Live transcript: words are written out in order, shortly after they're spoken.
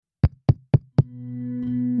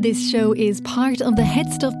This show is part of the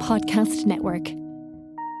Head Stuff Podcast Network.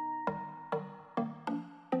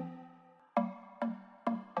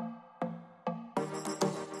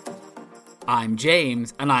 I'm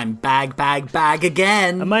James, and I'm bag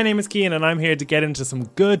again. And my name is Cian, and I'm here to get into some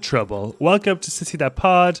good trouble. Welcome to Sissy That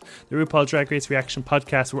Pod, the RuPaul Drag Race reaction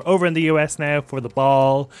podcast. We're over in the US now for The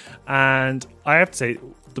Ball, and I have to say,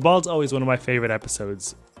 The Ball's always one of my favourite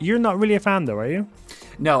episodes. You're not really a fan though, are you?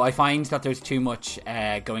 No, I find that there's too much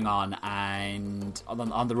going on, and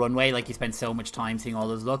on the runway, like, you spend so much time seeing all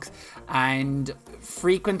those looks, and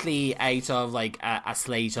frequently out of like a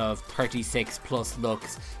slate of 36 plus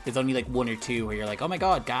looks, there's only like one or two where you're like, oh my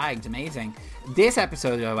god, gagged, amazing. This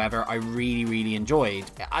episode, however, I really enjoyed.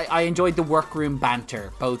 I enjoyed the workroom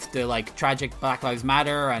banter, both the like tragic Black Lives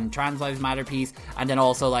Matter and Trans Lives Matter piece, and then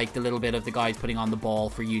also like the little bit of the guys putting on the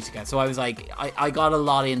ball for Utica. So I was like, I got a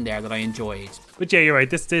lot in there that I enjoyed. But yeah, you're right.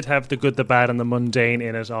 This did have the good, the bad, and the mundane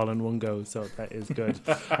in it all in one go, so that is good.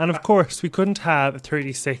 And of course, we couldn't have a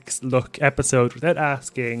 36 look episode without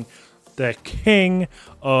asking the king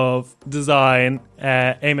of design,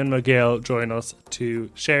 Eamonn McGill, join us to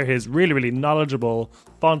share his really knowledgeable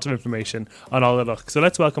font of information on all the looks. So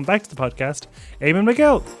let's welcome back to the podcast, Eamonn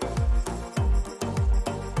McGill.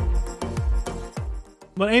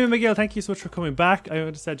 Well, Eamonn McGill, thank you so much for coming back. I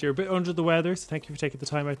understand you're a bit under the weather, so thank you for taking the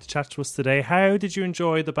time out to chat to us today. How did you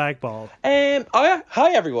enjoy the bag ball?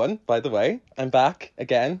 Hi everyone, by the way. I'm back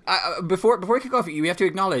again. Before we kick off, we have to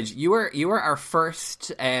acknowledge you were our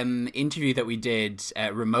first interview that we did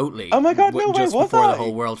remotely. Oh my god, no way, just before the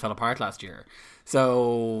whole world fell apart last year.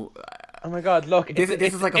 So oh my god, look, this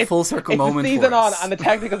is like a full circle moment. It's the season for us. on, and the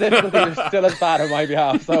technical difficulties are still as bad on my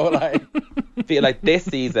behalf. So like, I feel like this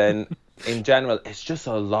season in general, it's just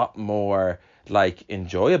a lot more like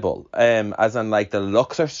enjoyable. As in like the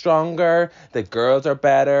looks are stronger, the girls are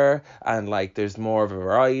better, and like there's more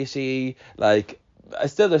variety. Like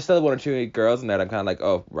there's still one or two girls in there that I'm kind of like,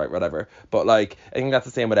 oh right, whatever. But like I think that's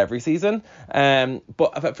the same with every season.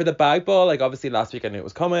 But for the bag ball, like obviously last week I knew it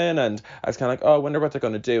was coming, and I was kind of like, oh, I wonder what they're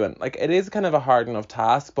going to do. And like it is kind of a hard enough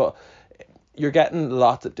task, but you're getting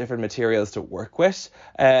lots of different materials to work with.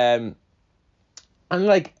 And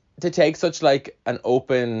like to take such like an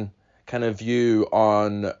open kind of view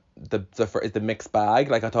on the mixed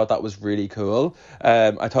bag, like I thought that was really cool.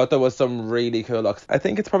 I thought there was some really cool looks. I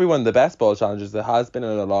think it's probably one of the best ball challenges that has been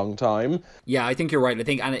in a long time. Yeah, I think you're right. I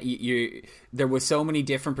think there was so many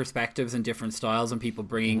different perspectives and different styles, and people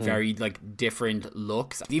bringing very like different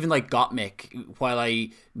looks. Even like Gottmik, while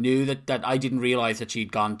I knew that I didn't realize that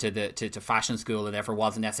she'd gone to fashion school and therefore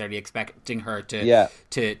wasn't necessarily expecting her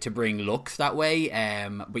to bring looks that way.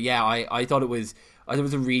 But yeah, I thought it was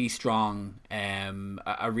a really strong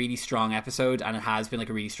episode, and it has been like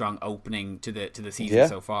a really strong opening to the season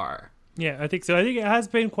so far. Yeah, I think so. I think it has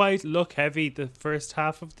been quite look heavy the first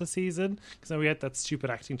half of the season, because we had that stupid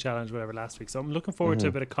acting challenge whatever last week. So I'm looking forward to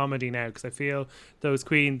a bit of comedy now, because I feel those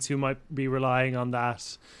queens who might be relying on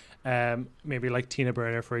that, maybe like Tina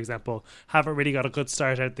Burner for example, haven't really got a good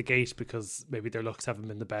start out the gate because maybe their looks haven't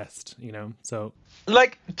been the best, you know. So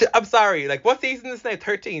like, I'm sorry, like what season is this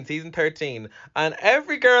now? Season 13, and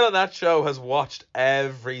every girl on that show has watched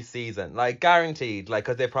every season, like guaranteed, like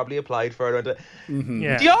because they probably applied for it.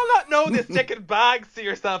 Yeah. Do y'all not know this sticking bags to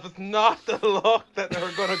yourself is not the look that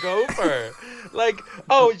they're gonna go for? Like,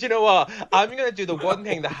 oh, you know what, I'm gonna do the one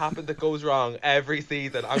thing that happens that goes wrong every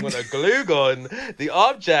season. I'm gonna glue gun the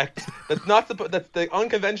object that's the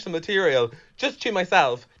unconventional material just to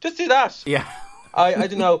myself. Just do that. Yeah. I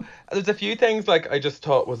don't know. There's a few things like I just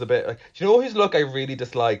thought was a bit like, do you know whose look I really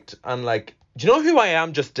disliked? And like, do you know who I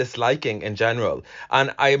am just disliking in general?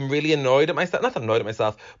 And I'm really annoyed at myself. Not annoyed at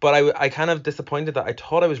myself, but I kind of disappointed that I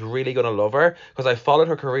thought I was really going to love her, because I followed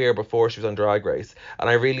her career before she was on Drag Race, and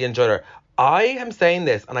I really enjoyed her. I am saying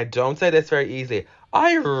this, and I don't say this very easily,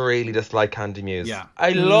 I really dislike Candy Muse. Yeah. I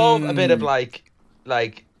love a bit of like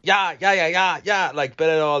yeah, like bit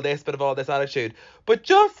of all this attitude. But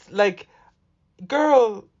just like,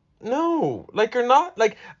 girl, no, like you're not,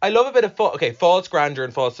 like, I love a bit of false grandeur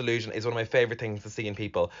and false illusion is one of my favorite things to see in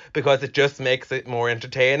people, because it just makes it more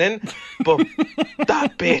entertaining. But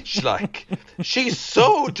that bitch, like, she's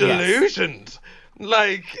so delusioned.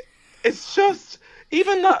 Like, it's just,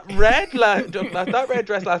 even that red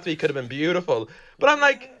dress last week could have been beautiful, but I'm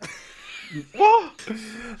like, What?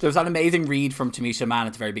 There was that amazing read from Tamisha Mann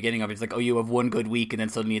at the very beginning of it. It's like, oh, you have one good week, and then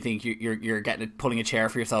suddenly you think you're pulling a chair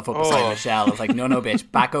for yourself up beside Michelle. It's like, no, bitch,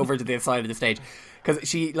 back over to the side of the stage. Because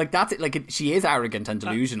she, like, that's it. Like, she is arrogant and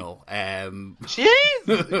delusional. She is,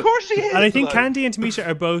 of course she is. And I think Candy and Tamisha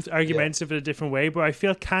are both argumentative in a different way. But I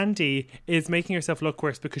feel Candy is making herself look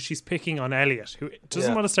worse because she's picking on Elliot, who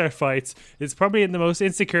doesn't want to start fights. Is probably in the most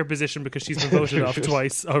insecure position because she's been voted off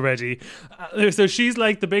twice already. So she's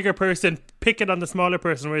like the bigger person picking on the smaller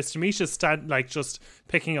person, whereas Tamisha's just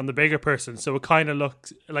picking on the bigger person. So it kind of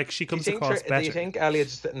looks like she comes across better. Do you think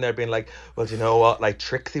Elliot's just sitting there being like, well, do you know what? Like,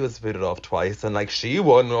 Trixie was voted off twice, and like, she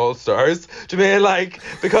won All Stars. Do you mean, like,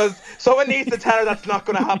 because someone needs to tell her that's not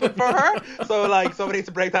going to happen for her? So, like, someone needs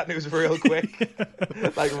to break that news real quick.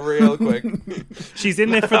 Like, real quick. She's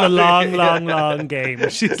in there for the long game.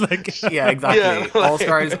 She's like... Yeah, exactly. Yeah, like... All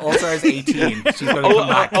Stars 18. She's going to come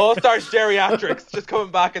back. All Stars Geriatrics, just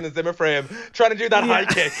coming back in the Zimmer frame, trying to do that high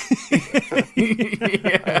kick.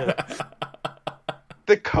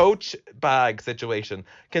 The coach bag situation.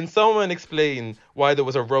 Can someone explain why there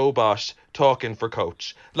was a robot talking for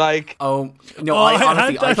coach? Like, I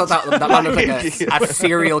thought that man looked like a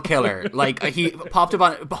serial killer. Like, he popped up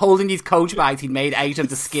on holding these coach bags he'd made out of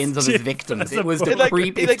the skins of his victims. It was the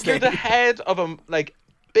creepiest like, thing. you're the head of a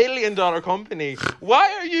billion-dollar company.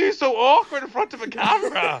 Why are you so awkward in front of a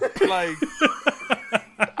camera? Like,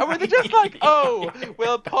 and were they just like, oh,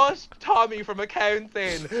 we'll push Tommy from accounts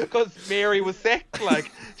in because Mary was sick? Like,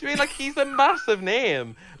 do you mean, like, he's a massive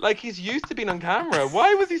name? Like, he's used to being on camera.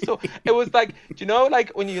 Why was he so... It was like, do you know,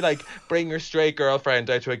 like, when you, like, bring your straight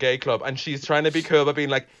girlfriend out to a gay club and she's trying to be cool by being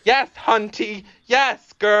like, yes, hunty,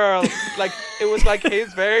 yes, girl. Like, it was like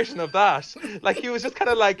his version of that. Like, he was just kind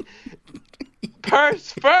of like...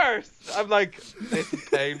 Purse first. I'm like, this is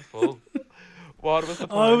painful. What was the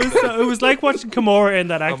point? It was like watching Kimura in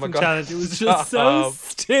that acting challenge. It was just so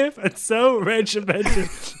stiff and so regimented,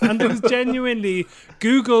 and there was genuinely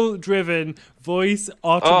Google-driven,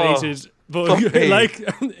 voice-automated, like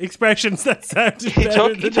expressions that sounded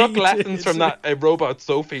better. He took lessons from that robot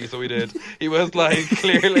Sophie. So he did. He was like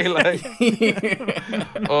clearly like,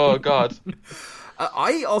 oh god.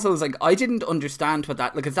 I also was like, I didn't understand what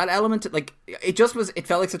that, like, is that element, like, it just was, it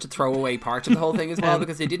felt like such a throwaway part of the whole thing as well,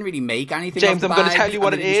 because they didn't really make anything. James, I'm going to tell you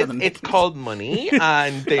what it is. It's called money,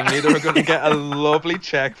 and they knew they were going to get a lovely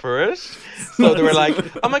check for it. So they were like,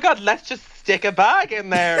 oh my god, let's just stick a bag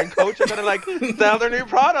in there, and Coach are going to, like, sell their new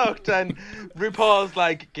product. And RuPaul's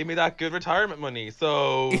like, give me that good retirement money.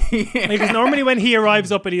 So because normally when he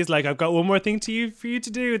arrives up and he's like, I've got one more thing for you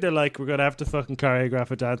to do, they're like, we're going to have to fucking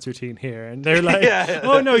choreograph a dance routine here. And they're like,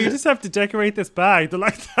 oh no, you just have to decorate this bag. They're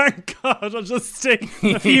like, thank God, I'll just stick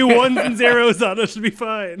a few ones and zeros on it, it'll be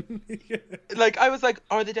fine. Like, I was like,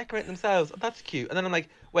 are they decorating themselves? Oh, that's cute. And then I'm like,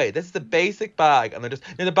 wait, this is the basic bag, and they're just...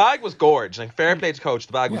 Now, the bag was gorgeous. Like, fair play to Coach,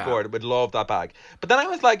 the bag was gorgeous. Would love that bag. But then I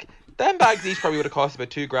was like, them bags each probably would have cost about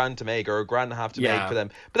 $2,000 to make, or $1.5 to make for them.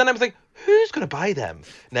 But then I was like, who's going to buy them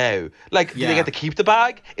now? Like, do they get to keep the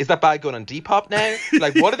bag? Is that bag going on Depop now?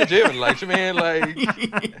 Like, what are they doing? Like, do you mean,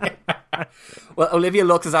 like... Well, Olivia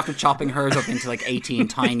Lux is after chopping hers up into like 18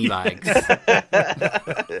 tiny bags.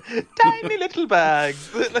 Tiny little bags.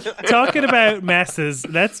 Talking about messes,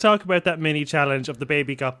 let's talk about that mini challenge of the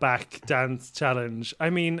Baby Got Back dance challenge. I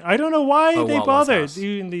mean, I don't know why they bothered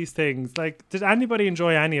doing these things. Like, did anybody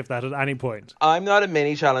enjoy any of that at any point? I'm not a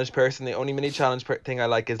mini challenge person. The only mini challenge thing I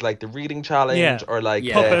like is like the reading challenge or like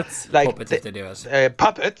puppets. Like puppets if they do it.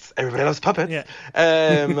 Puppets. Everybody loves puppets. Yeah.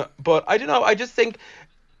 But I don't know. I just think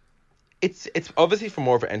it's obviously for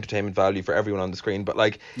more of an entertainment value for everyone on the screen, but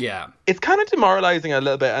like, it's kind of demoralizing a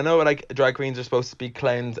little bit. I know like drag queens are supposed to be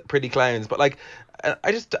clowns, pretty clowns, but like,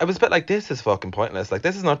 I was a bit like, this is fucking pointless. Like,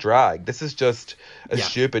 this is not drag. This is just a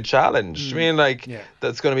stupid challenge. I mean, like,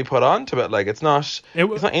 that's going to be put onto it. Like, it's not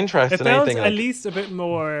interesting. It felt anything. At least a bit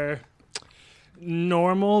more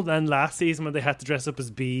normal than last season when they had to dress up as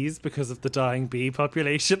bees because of the dying bee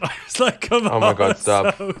population. I was like, come on. Oh my god,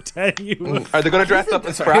 stop. So tenuous. Are they going to dress up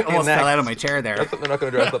as fracking next? I almost fell out of my chair there. That's something they're not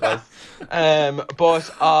going to dress up as. But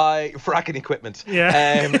fracking equipment.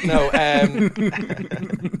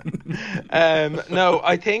 No,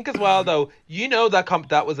 I think as well though, you know,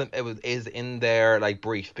 that is in their like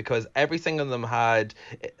brief, because every single of them had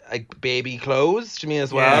like baby clothes to me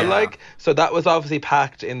as well. Like, so that was obviously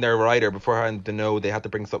packed in their rider beforehand to know they had to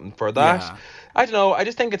bring something for that. I don't know, I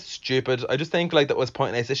just think it's stupid. I just think like that was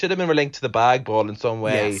pointless. It should have been linked to the bag ball in some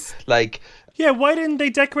way. Like, why didn't they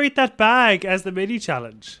decorate that bag as the mini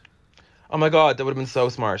challenge? Oh my god, that would have been so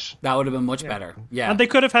smart. That would have been much better. Yeah. And they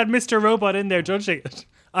could have had Mr. Robot in there judging it.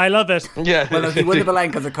 I love it. Yeah. Well, no, he wouldn't have allowed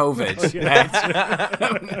because of COVID.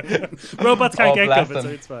 Robots can't get bless COVID, them. so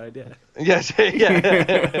it's fine. Yeah. Yes,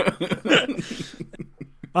 yeah.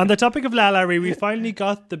 On the topic of Lala Ree, we finally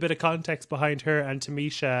got the bit of context behind her and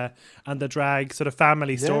Tamisha and the drag sort of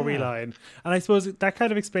family storyline. And I suppose that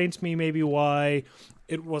kind of explained to me maybe why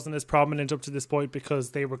it wasn't as prominent up to this point,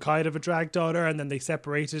 because they were kind of a drag daughter and then they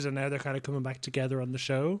separated and now they're kind of coming back together on the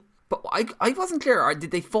show. But I wasn't clear.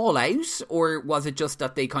 Did they fall out, or was it just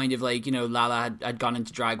that they kind of like, you know, Lala had gone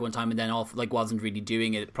into drag one time and then off, like, wasn't really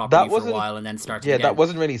doing it properly for a while and then started again? That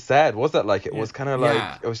wasn't really said, was it? Like, it was kind of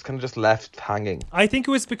like, it was kind of just left hanging. I think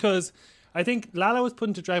it was because I think Lala was put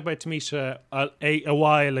into drag by Tamisha a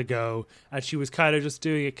while ago, and she was kind of just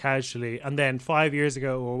doing it casually. And then 5 years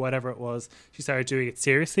ago or whatever it was, she started doing it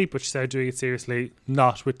seriously, but she started doing it seriously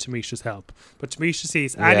not with Tamisha's help. But Tamisha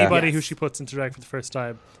sees anybody who she puts into drag for the first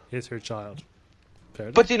time is her child.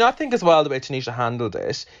 But do you not think as well the way Tanisha handled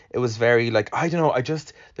it? It was very like, I don't know.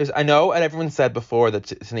 I know, and everyone said before that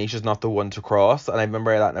Tanisha's not the one to cross. And I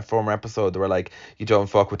remember that in a former episode, they were like, "You don't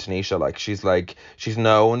fuck with Tanisha. Like she's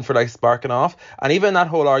known for like sparking off." And even that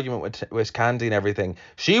whole argument with Candy and everything,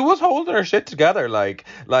 she was holding her shit together, like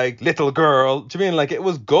little girl. Do you mean like it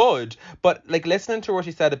was good? But like listening to what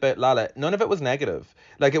she said about Lala, none of it was negative.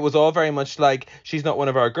 Like it was all very much like, she's not one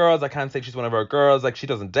of our girls. I can't say she's one of our girls. Like she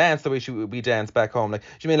doesn't dance the way we dance back home. Like, do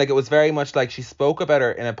you mean like it was very much like she spoke about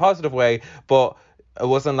her in a positive way, but it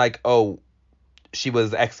wasn't like, oh, she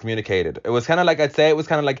was excommunicated. It was kind of like, I'd say it was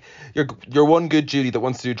kind of like you're one good Judy that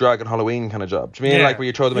wants to do drag on Halloween kind of job. Do you mean like where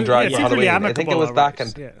you throw them in drag for Halloween? I think it was that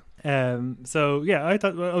kind of... So yeah,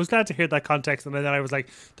 I was glad to hear that context, and then I was like,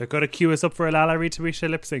 they're going to queue us up for a Lala Ree Tamisha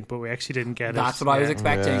lip sync, but we actually didn't get it. That's what I was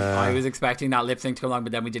expecting. I was expecting that lip sync to come along,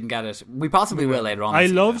 but then we didn't get it. We possibly will later on. I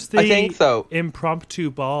loved the I think so.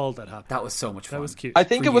 impromptu ball that happened. That was so much fun. That was cute. I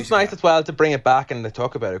think it was nice as well to bring it back and to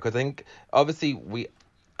talk about it, because I think obviously we,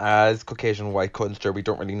 as Caucasian white culture, we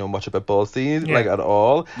don't really know much about ball scenes, like at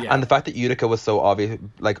all. Yeah. And the fact that Utica was so obvious,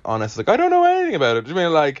 like honest, like I don't know anything about it. Do you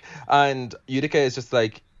mean like, and Utica is just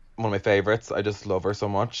like one of my favorites. I just love her so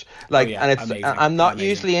much. Like, and it's amazing. I'm not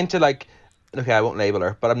usually into like, okay, I won't label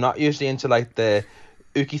her, but I'm not usually into like the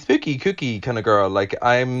ooky spooky kooky kind of girl. Like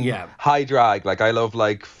I'm high drag. Like I love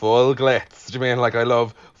like full glitz. Do you mean like I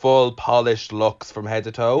love full polished looks from head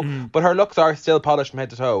to toe? But her looks are still polished from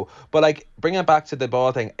head to toe. But like bringing it back to the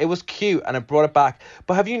ball thing, it was cute and it brought it back.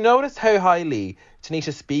 But have you noticed how highly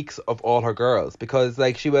Tanisha speaks of all her girls? Because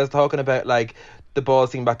like she was talking about like the ball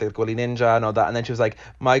scene back to the Gully Ninja and all that, and then she was like,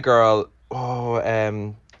 my girl, oh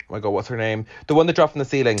my god, what's her name? The one that dropped from the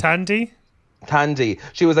ceiling. Tandy.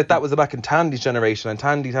 She was like, that was back in Tandy's generation, and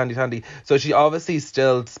Tandy. So she obviously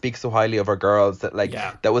still speaks so highly of her girls that like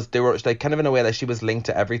they were like kind of in a way that she was linked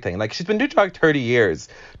to everything. Like she's been doing drag 30 years.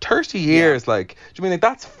 Like, do you mean like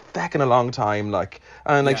that's fecking a long time? Like,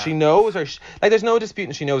 and like she knows her like there's no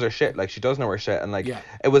disputing she knows her shit. Like she does know her shit, and like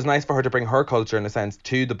it was nice for her to bring her culture in a sense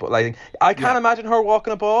to the like. I can't imagine her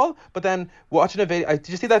walking a ball, but then watching a video. Did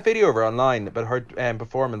you see that video of her online about her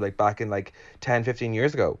performing like back in like 10-15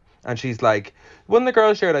 years ago? And she's like, one of the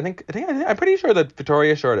girls shared, I'm pretty sure that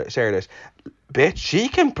Victoria shared it. Bitch, she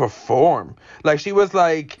can perform. Like, she was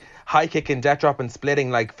like high kicking, death dropping,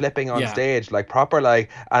 splitting, like flipping on stage, like proper,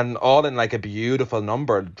 like, and all in like a beautiful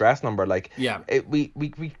dress number. Like, we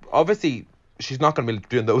obviously, she's not going to be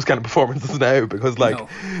doing those kind of performances now because like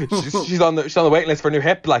she's on the waiting list for a new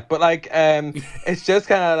hip, like, but like it's just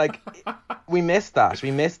kind of like we missed that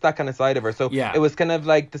kind of side of her. So it was kind of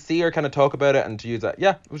like to see her kind of talk about it and to use that.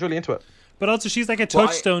 I was really into it. But also she's like a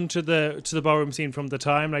touchstone to the ballroom scene from the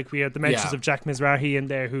time. Like we had the mentions of Jack Mizrahi in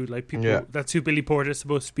there, who like people that's who Billy Porter is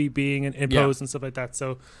supposed to be being in Pose and stuff like that.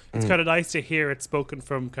 So it's kind of nice to hear it spoken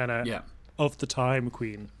from kind of the time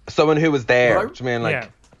queen. Someone who was there. Do you mean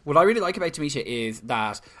like what I really like about Tamisha is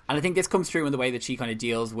that, and I think this comes through in the way that she kind of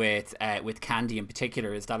deals with Candy in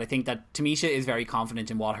particular, is that I think that Tamisha is very confident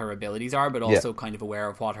in what her abilities are, but also kind of aware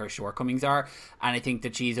of what her shortcomings are. And I think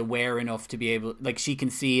that she's aware enough to be able, like, she can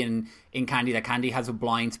see in Candy that Candy has a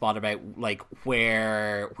blind spot about like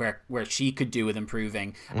where she could do with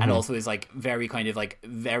improving, and also is like very kind of like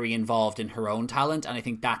very involved in her own talent. And I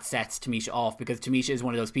think that sets Tamisha off, because Tamisha is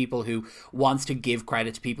one of those people who wants to give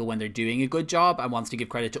credit to people when they're doing a good job and wants to give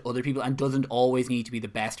credit to other people and doesn't always need to be the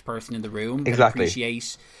best person in the room. Exactly.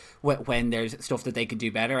 Appreciate when there's stuff that they could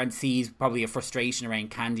do better, and sees probably a frustration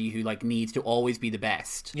around Candy, who like needs to always be the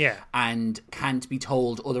best, and can't be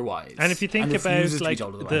told otherwise. And if you think about like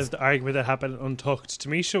the argument that happened in Untucked,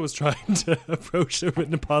 Tamisha was trying to approach it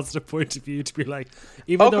with a positive point of view, to be like,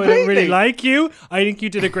 even though I don't really like you, I think you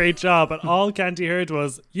did a great job. And all Candy heard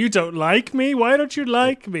was, "You don't like me? Why don't you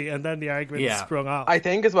like me?" And then the argument sprung off. I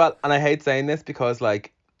think as well, and I hate saying this because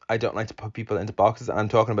like I don't like to put people into boxes, and I'm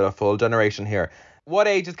talking about a full generation here. What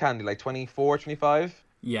age is Candy? Like 24, 25?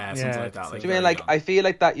 Yeah, something like that. Like, do you mean like young. I feel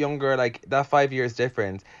like that younger, like that 5 years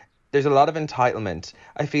difference, there's a lot of entitlement.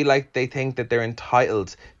 I feel like they think that they're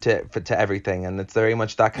entitled to everything, and it's very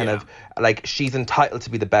much that kind of like she's entitled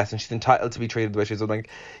to be the best and she's entitled to be treated the way she's like.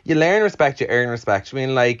 You learn respect, you earn respect. I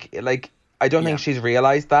mean, like I don't think she's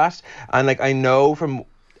realised that, and like I know from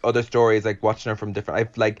other stories, like watching her from different,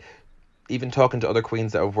 I've like even talking to other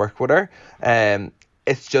queens that have worked with her,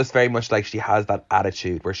 it's just very much like she has that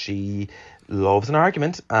attitude where she loves an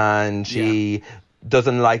argument and she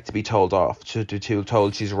doesn't like to be told off, to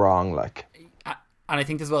told she's wrong, like. And I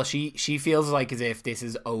think as well, she feels like as if this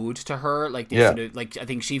is owed to her, like this sort of, like I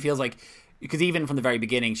think she feels like, because even from the very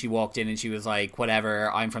beginning she walked in and she was like,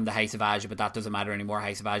 whatever, I'm from the House of Aja, but that doesn't matter anymore.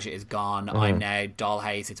 House of Aja is gone. I'm now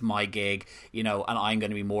Dollhouse, it's my gig, you know, and I'm going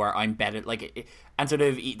to be more, I'm better, like and sort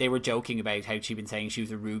of they were joking about how she'd been saying she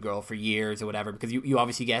was a Rue girl for years or whatever, because you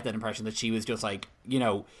obviously get that impression that she was just like, you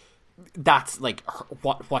know, that's like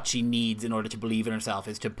what she needs in order to believe in herself,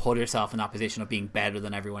 is to put herself in that position of being better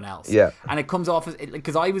than everyone else. And it comes off as,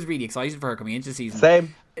 because I was really excited for her coming into the season.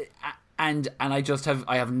 Same. And I just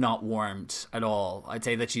have not warmed at all. I'd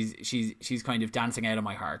say that she's kind of dancing out of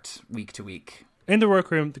my heart week to week. In the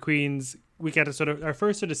workroom, the queens, we get a sort of our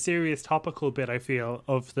first sort of serious topical bit, I feel,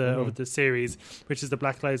 of the series, which is the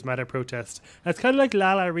Black Lives Matter protest. And it's kind of like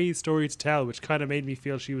Lala Ree's story to tell, which kind of made me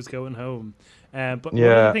feel she was going home. But one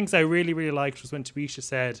of the things I really, really liked was when Tamisha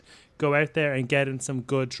said, go out there and get in some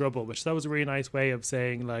good trouble, which that was a really nice way of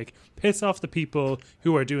saying, like, piss off the people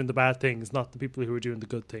who are doing the bad things, not the people who are doing the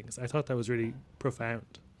good things. I thought that was really profound.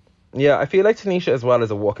 Yeah, I feel like Tanisha as well is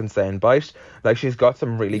a walking soundbite. Like, she's got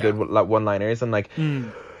some really good one-liners, and like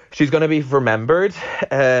she's going to be remembered,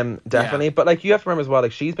 definitely. But like, you have to remember as well,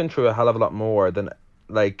 like, she's been through a hell of a lot more than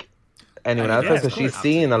like anyone else has. So she's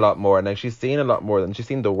seen a lot more, and like, she's seen a lot more than she's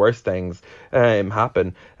seen the worst things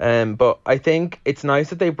happen. But I think it's nice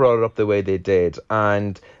that they brought it up the way they did,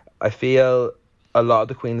 and I feel a lot of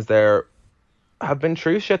the queens there have been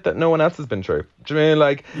through shit that no one else has been through. Do you mean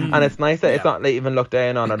like? And it's nice that it's not like even looked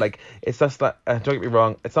down on, or like it's just like, don't get me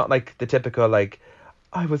wrong, it's not like the typical like,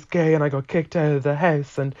 I was gay and I got kicked out of the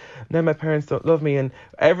house and now my parents don't love me. And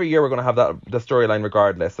every year we're going to have the storyline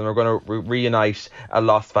regardless, and we're going to reunite a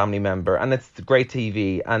lost family member, and it's great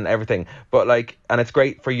TV and everything. But like, and it's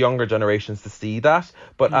great for younger generations to see that.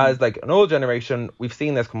 But as like an old generation, we've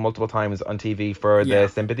seen this come multiple times on TV for the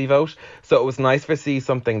sympathy vote. So it was nice to see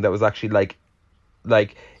something that was actually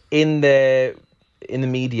like in the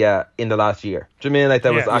media in the last year. Do you mean like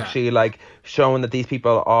that was actually like showing that these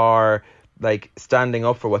people are like standing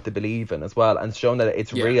up for what they believe in as well, and showing that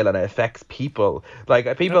it's real and it affects people.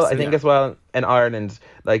 Like people, I think as well in Ireland,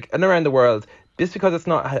 like, and around the world, just because it's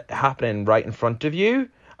not happening right in front of you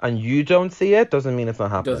and you don't see it, doesn't mean it's not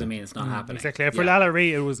happening. Doesn't mean it's not happening. Exactly. For Lala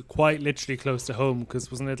Ree, it was quite literally close to home, because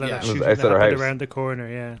wasn't it like a shooting that happened around the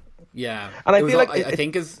corner? Yeah. And I feel like I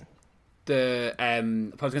think is the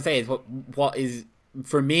what I was gonna say is what is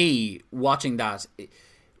for me watching that,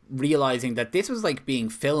 realizing that this was like being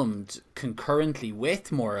filmed concurrently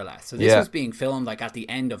with More or Less. So this was being filmed like at the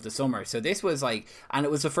end of the summer. So this was like, and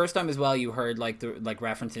it was the first time as well you heard like the like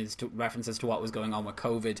references to what was going on with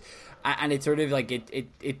COVID, and it sort of like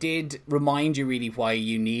it did remind you really why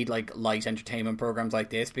you need like light entertainment programs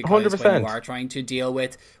like this, because 100%. when you are trying to deal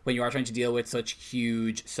with such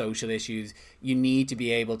huge social issues, you need to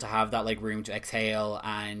be able to have that like room to exhale.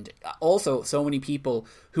 And also, so many people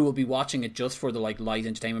who will be watching it just for the like light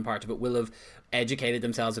entertainment part of it will have educated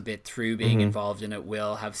themselves a bit through being involved in it,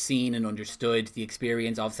 will have seen and understood the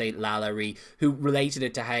experience of, say, Lala Ree, who related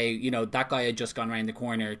it to how, you know, that guy had just gone around the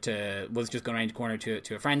corner to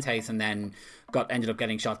a friend's house and then ended up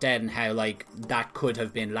getting shot dead, and how like that could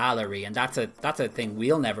have been Lala Ree. And that's a thing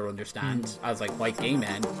we'll never understand as like white gay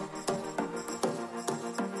men.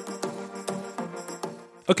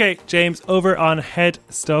 Okay, James, over on Head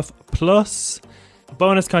Stuff Plus,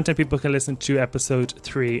 bonus content people can listen to episode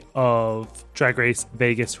 3 of Drag Race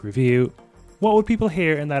Vegas Review. What would people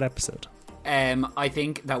hear in that episode? I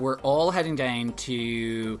think that we're all heading down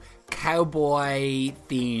to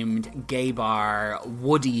cowboy-themed gay bar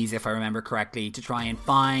Woody's, if I remember correctly, to try and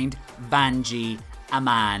find Vanjie a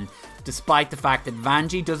man, despite the fact that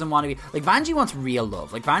Vanjie doesn't want to be... Like, Vanjie wants real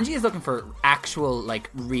love. Like, Vanjie is looking for actual, like,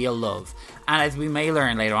 real love. And as we may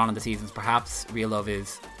learn later on in the seasons, perhaps real love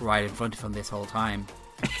is right in front of him this whole time.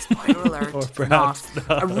 Spoiler alert. Or perhaps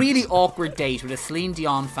not. A really awkward date with a Celine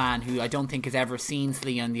Dion fan who I don't think has ever seen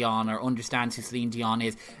Celine Dion or understands who Celine Dion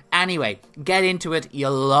is. Anyway, get into it.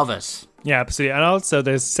 You'll love it. Yeah, absolutely. And also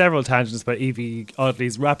there's several tangents about Evie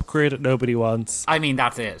Oddly's rap career that nobody wants. I mean,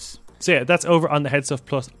 that's it. So yeah, that's over on the Head Stuff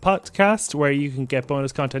Plus podcast, where you can get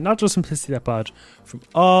bonus content, not just from Simplicity That Pod, from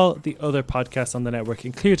all the other podcasts on the network,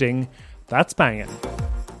 including That's Bangin'.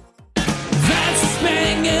 That's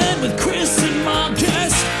Bangin' with Chris and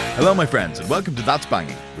Marcus. Hello, my friends, and welcome to That's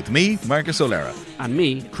Banging with me, Marcus O'Leary. And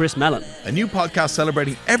me, Chris Mellon. A new podcast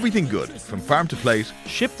celebrating everything good, from farm to plate,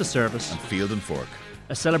 Ship to service, and field and fork.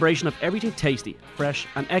 A celebration of everything tasty, fresh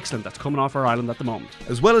and excellent that's coming off our island at the moment.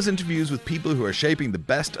 As well as interviews with people who are shaping the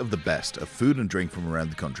best of food and drink from around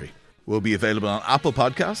the country. We'll be available on Apple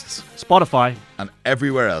Podcasts, Spotify, and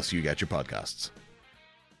everywhere else you get your podcasts.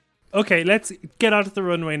 Okay, let's get onto the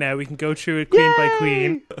runway now. We can go through it queen by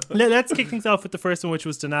queen. Let's kick things off with the first one, which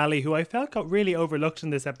was Denali, who I felt got really overlooked in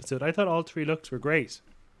this episode. I thought all three looks were great.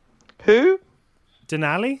 Who?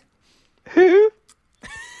 Denali? Who?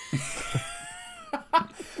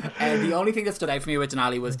 The only thing that stood out for me with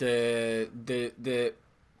Denali was the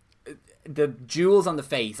jewels on the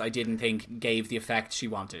face. I didn't think gave the effect she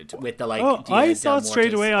wanted with the like. Oh, I saw it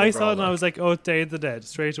straight away. I saw it and I look. was like, "Oh, Day of the Dead!"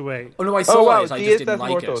 Straight away. Oh no, I saw it. I just didn't Diaz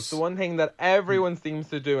like it. The one thing that everyone seems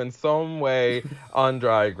to do in some way on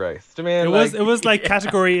Drag Race. Do you mean It was like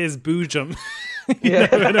category is boojum. Yeah.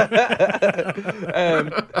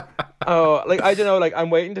 I don't know. Like, I'm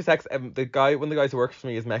waiting to text one of the guys who works for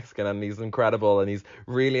me is Mexican and he's incredible and he's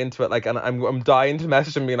really into it. Like, and I'm dying to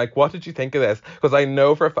message him being like, "What did you think of this?" Because I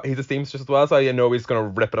know he's a seamstress as well, so I know he's gonna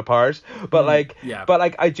rip it apart. But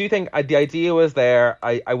I do think the idea was there.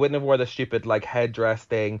 I wouldn't have wore the stupid like headdress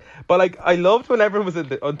thing. But like, I loved when everyone was in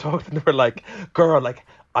the Untucked and they were like, "Girl, like,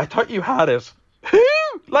 I thought you had it." Who?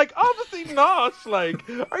 Like, obviously not. Like,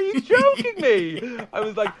 are you joking me? I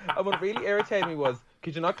was like, and what really irritated me was,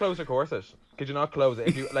 could you not close your corset? Could you not close it?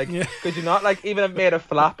 If you like, Could you not like even have made a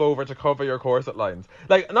flap over to cover your corset lines?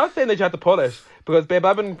 Like, I'm not saying that you have to pull it, because babe,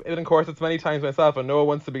 I've been in corsets many times myself, and no one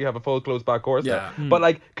wants to have a full closed back corset. Yeah. But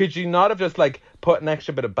like, could you not have just like put an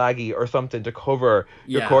extra bit of baggy or something to cover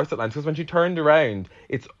your corset lines? Because when she turned around,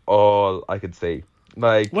 it's all I could see.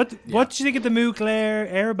 Like, what did you think of the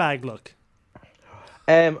Mugler airbag look?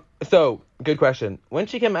 So good question. When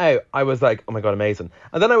she came out, I was like, "Oh my god, amazing!"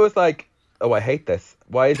 And then I was like, "Oh, I hate this.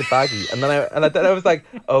 Why is it baggy?" And then I was like,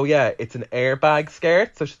 "Oh yeah, it's an airbag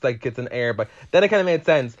skirt." So she's like, "It's an airbag." Then it kind of made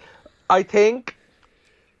sense. I think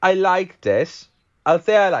I liked it. I'll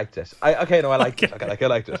say I liked it. I liked it. Okay, I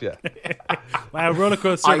liked it. Yeah. Wow,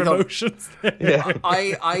 rollercoaster of emotions. Yeah.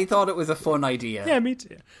 I thought it was a fun idea. Yeah, me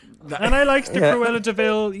too. And I liked the Cruella de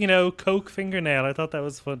Vil, Coke fingernail. I thought that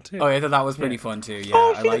was fun too. Oh, I thought that was pretty fun too. Yeah,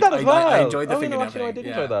 Oh, she did that as well. I enjoyed the fingernail actually, thing. I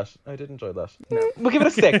did enjoy that. We'll give it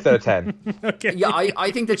a 6 out of 10. Okay. Yeah,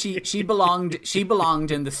 I think that she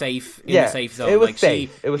belonged in the safe Yeah, the safe zone. it was like,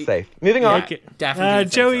 safe. It was safe. Moving on. Okay.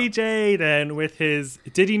 Definitely. Joey J then with his,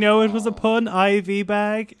 did he know it was a pun, IV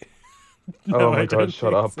bag? No, Oh my I don't god,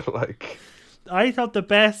 shut think up. so. Like, I thought the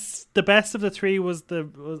best of the three was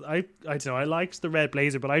I don't know, I liked the red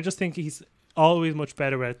blazer, but I just think he's always much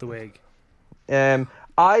better without the wig.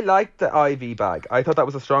 I liked the IV bag. I thought that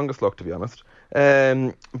was the strongest look, to be honest.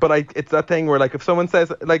 But it's that thing where, like, if someone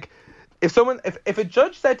says, like, if a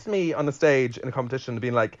judge said to me on the stage in a competition,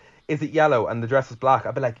 being like, "Is it yellow?" and the dress is black,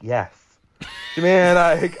 I'd be like, "Yes." Do you mean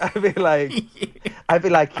like I'd be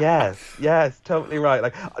like yes, totally right.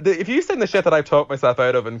 Like, if you sing the shit that I've taught myself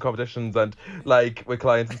out of in competitions and like with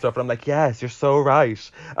clients and stuff, and I'm like, "Yes, you're so right,"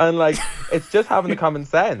 and like, it's just having the common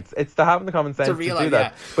sense. It's having the common sense to do that.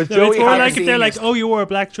 Yeah. But No, Joey, it's more like if seen they're like, it. "Oh, you wore a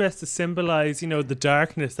black dress to symbolize, the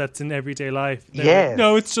darkness that's in everyday life." They're Yes. like,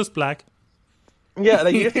 no, it's just black. yeah,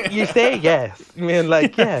 like you say yes. I mean,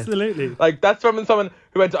 like, yes, Absolutely. Like, that's from someone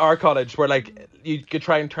who went to our college, where like you could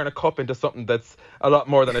try and turn a cup into something that's a lot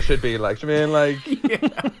more than it should be. Like, do you mean like?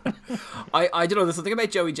 I don't know. There's something about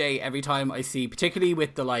Joey J every time I see, particularly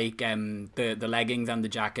with the like the leggings and the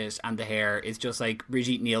jacket and the hair, is just like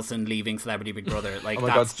Brigitte Nielsen leaving Celebrity Big Brother. Like, Oh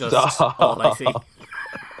my that's God, just stop. all I see.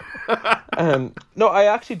 No, I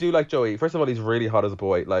actually do like Joey. First of all, he's really hot as a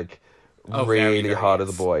boy. Like, Oh, very, really very hot yes.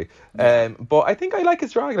 as a boy. But I think I like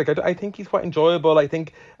his drag. Like, I think he's quite enjoyable. I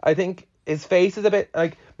think his face is a bit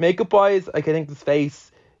like, makeup wise. Like, I think his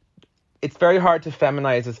face, it's very hard to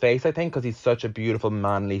feminize his face, I think, because he's such a beautiful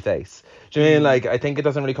manly face. Do you mean like, I think it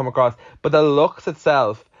doesn't really come across, but the looks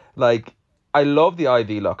itself, like, I love the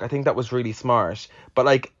Ivy look. I think that was really smart. But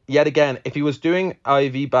like, yet again, if he was doing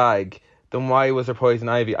Ivy bag, then why was there poison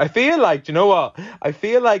ivy? I feel like, do you know what? I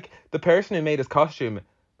feel like the person who made his costume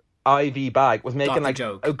Ivy bag was making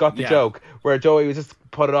got the joke, where Joey was just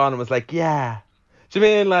put it on and was like, yeah. Do you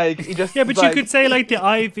mean like he just? Yeah, but you could say like the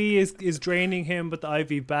ivy is draining him, but the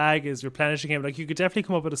ivy bag is replenishing him. Like you could definitely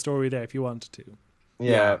come up with a story there if you wanted to.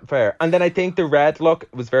 Yeah, fair. And then I think the red look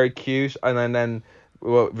was very cute, and then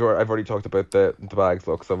well, I've already talked about the bags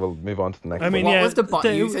look, so we'll move on to the next. What was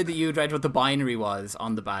you said that you'd read what the binary was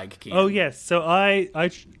on the bag, Keane. Oh yes, so I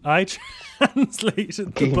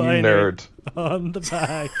translated the binary on the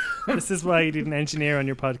bag. This is why you did an engineer on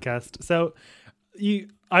your podcast. So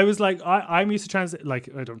I was like, I'm used to translate, like,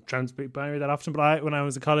 I don't translate binary that often, but when I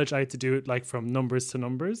was in college, I had to do it like from numbers to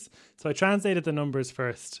numbers. So I translated the numbers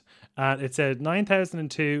first, and it said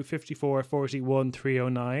 9002, 54, 41,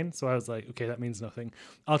 309. So I was like, okay, that means nothing.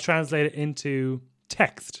 I'll translate it into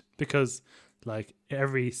text because, like,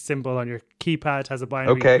 every symbol on your keypad has a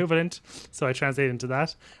binary equivalent. So I translated into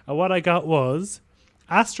that. And what I got was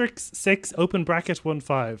asterisk 6, open bracket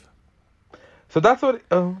 15. So that's what.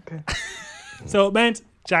 Okay. So it meant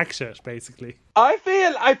jack shit, basically. I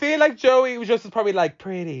feel like Joey was just probably like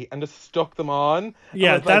pretty and just stuck them on.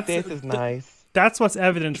 Yeah, that's like, this is nice. That's what's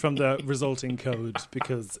evident from the resulting code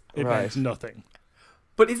because it meant nothing.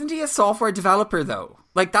 But isn't he a software developer though?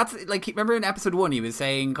 Like that's like remember in episode 1 he was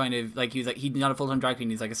saying kind of like he's not a full-time drag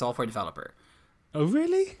queen, he's like a software developer. Oh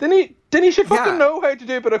really? Then he should fucking know how to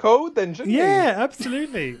do a bit of code then, shouldn't he? Yeah,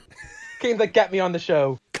 absolutely. Keane's like, get me on the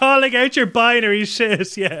show. Calling out your binary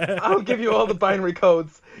shit, yeah. I'll give you all the binary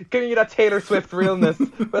codes. Giving you that Taylor Swift realness,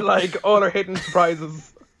 but like all our hidden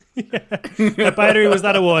surprises. Yeah. The binary was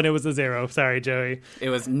not a 1, it was a 0. Sorry, Joey. It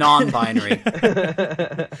was non-binary.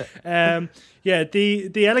 Yeah, the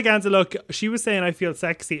eleganza look, she was saying I feel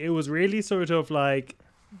sexy. It was really sort of like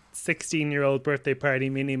 16-year-old birthday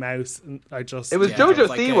party Minnie Mouse. And it was Jojo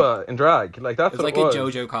Siwa in drag. Like that's it was what like it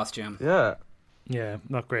was. a JoJo costume. Yeah. Yeah,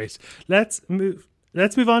 not great. Let's move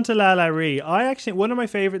on to La La Ree. One of my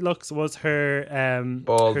favourite looks was her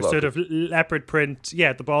sort of leopard print.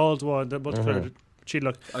 Yeah, the bald one, the multicolored she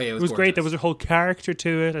looked. Oh yeah, it was great. There was a whole character to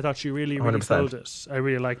it. I thought she really sold it. I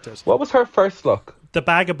really liked it. What was her first look? The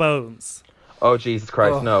bag of bones. Oh Jesus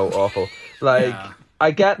Christ, no, awful. Like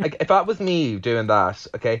I get like, if that was me doing that,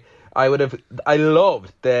 okay, I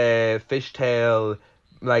loved the fishtail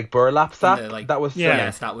like burlap sack. That was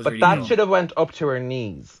that was. But really that should have went up to her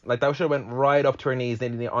knees. Like that should have went right up to her knees,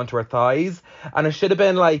 nearly onto her thighs, and it should have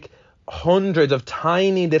been like hundreds of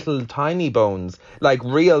tiny bones, like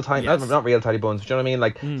real tiny, not real tiny bones. But you know what I mean?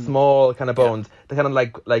 Like small kind of bones. The kind of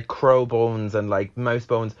like crow bones and like mouse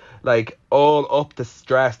bones, like all up the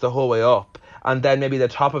dress the whole way up. And then maybe the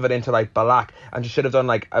top of it into like black, and she should have done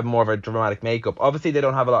like a more of a dramatic makeup. Obviously they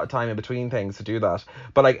don't have a lot of time in between things to do that,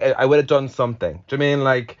 but like I would have done something. Do you mean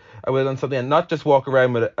like I would have done something and not just walk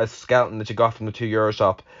around with a skeleton that you got from the €2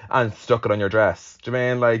 shop and stuck it on your dress? Do you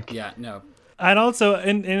mean like no? And also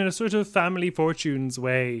in a sort of family fortunes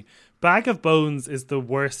way, bag of bones is the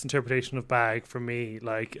worst interpretation of bag for me.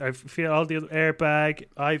 Like I feel all the other air bag,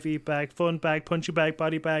 IV bag, fun bag, punchy bag,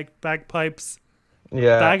 body bag, bagpipes.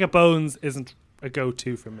 Yeah, bag of bones isn't a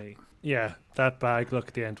go-to for me. Yeah, that bag look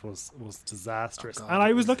at the end was disastrous. Oh God, and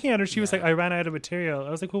I was looking at her, she was like, I ran out of material. I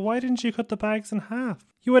was like, well, why didn't you cut the bags in half?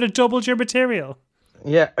 You would have doubled your material.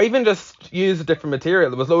 Yeah, or even just use a different material.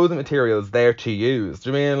 There was loads of materials there to use.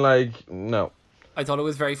 Do you mean like no? I thought it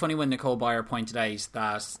was very funny when Nicole Byer pointed out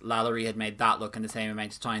that Lalaurie had made that look in the same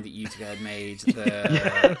amount of time that Utica had made the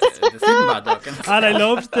Superbad look. And I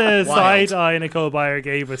loved the side eye Nicole Byer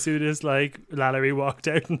gave as soon as like Lalaurie walked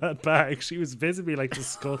out in that bag. She was visibly like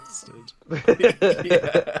disgusted.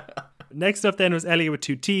 Next up then was Elliot with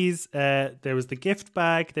 2 T's. There was the gift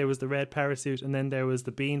bag, there was the red parachute, and then there was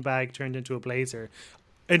the bean bag turned into a blazer.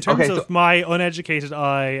 In terms of my uneducated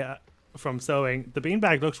eye from sewing, the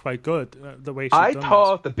beanbag looks quite good. The way I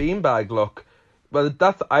thought the beanbag look, well,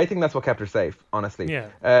 I think that's what kept her safe, honestly. Yeah.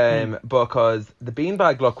 Because the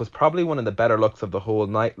beanbag look was probably one of the better looks of the whole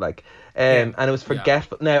night. Like, and it was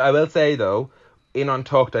forgetful. Now I will say though, in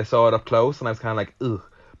Untucked, I saw it up close and I was kind of like, ugh.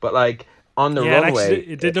 But like on the runway,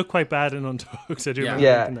 actually, it did look quite bad in Untucked. I do remember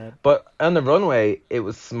thinking that. But on the runway, it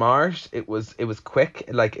was smart. It was quick.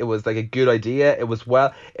 Like it was like a good idea. It was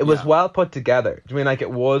well put together. Do you mean like it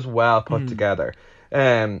was well put together?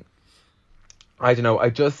 I don't know. I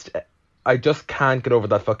just can't get over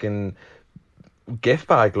that fucking gift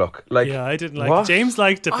bag look. Like, Yeah, I didn't like what? it. James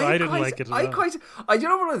liked it, but I didn't like it at all. I don't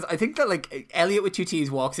know what it is. I think that like Elliot with two T's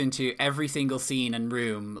walks into every single scene and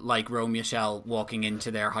room like Romeo Michelle walking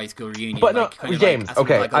into their high school reunion. But like, no, James,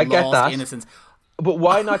 okay, I get that. Innocence. But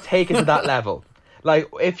why not take it to that level? Like,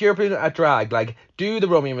 if you're doing a drag, like, do the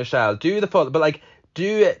Romeo Michelle, do the full, but like,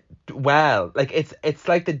 do it well. Like, it's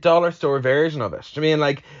like the dollar store version of it. Do you mean,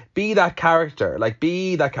 like, be that character,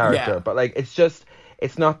 Yeah. but like,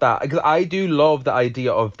 it's not that, because I do love the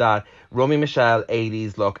idea of that Romeo Michelle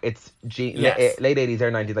 80s look. It's Yes. late 80s,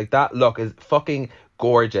 early 90s. Like, that look is fucking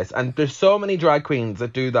gorgeous, and there's so many drag queens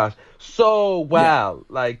that do that so well.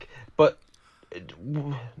 Like, but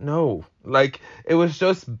no, like, it was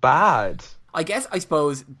just bad. I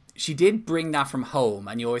suppose she did bring that from home,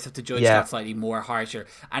 and you always have to judge that slightly more harsher.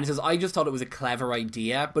 And it says, I just thought it was a clever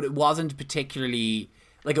idea, but it wasn't particularly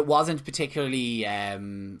like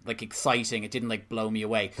exciting. It didn't like blow me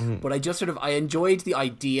away, but I just I enjoyed the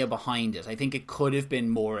idea behind it. I think it could have been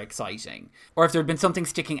more exciting, or if there had been something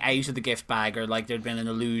sticking out of the gift bag, or like there'd been an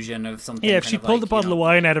illusion of something. Yeah, if she pulled the bottle of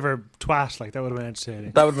wine out of her twat, like, that would have been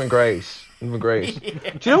entertaining. That would have been great. It would have been great.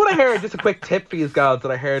 Yeah. Do you know what I heard? Just a quick tip for you gals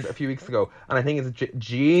that I heard a few weeks ago, and I think it's a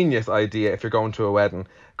genius idea if you're going to a wedding,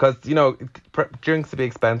 because, you know, drinks to be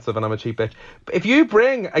expensive and I'm a cheap bitch. But if you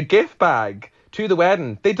bring a gift bag to the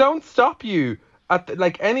wedding, they don't stop you at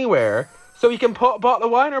anywhere, so you can put a bottle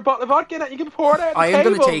of wine or a bottle of vodka in it. You can pour it out. I am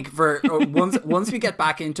going to take once we get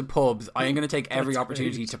back into pubs, I am going to take every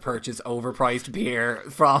opportunity to purchase overpriced beer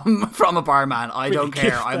from a barman. I don't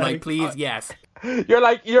care. I'm like, please, yes. You're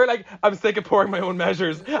like, I'm sick of pouring my own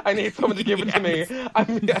measures. I need someone to give it to me.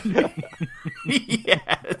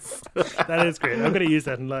 Yes. That is great. I'm going to use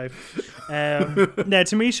that in life. Now,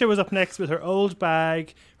 Tamisha was up next with her old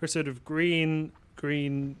bag, her sort of green,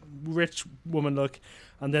 rich woman look,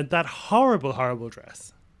 and then that horrible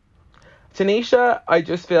dress. Tanisha, I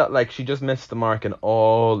just feel like she just missed the mark in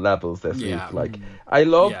all levels this week. Like, I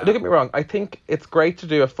love, don't get me wrong, I think it's great to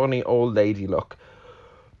do a funny old lady look.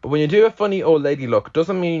 But when you do a funny old lady look,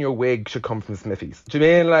 doesn't mean your wig should come from Smithy's. Do you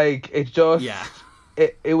mean, like, it just... Yeah.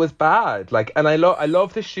 It was bad. Like, and I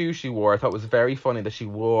love the shoe she wore. I thought it was very funny that she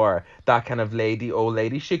wore that kind of old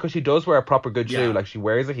lady shoe, because she does wear a proper good shoe. Like, she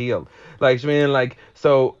wears a heel. Like, do you mean, like,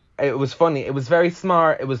 so it was funny. It was very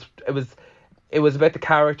smart. It was about the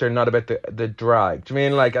character, not about the drag. Do you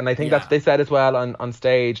mean, like, and I think that's they said as well on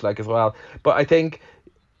stage, like, as well. But I think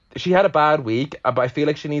she had a bad week, but I feel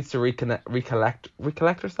like she needs to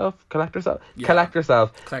collect herself,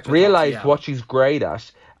 realize what she's great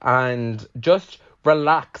at, and just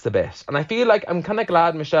relax a bit. And I feel like I'm kind of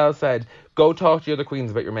glad Michelle said, go talk to the other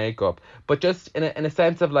queens about your makeup, but just in a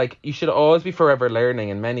sense of, like, you should always be forever learning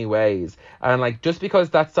in many ways, and, like, just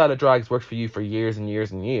because that style of drag's worked for you for years and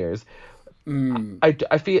years and years,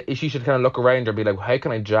 I feel she should kind of look around her and be like, how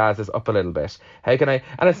can I jazz this up a little bit? How can I?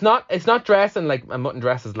 And it's not dressing like a mutton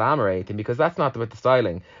dresses lamb or anything, because that's not about the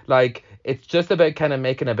styling. Like, it's just about kind of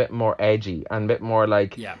making a bit more edgy and a bit more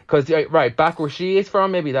like, because right back where she is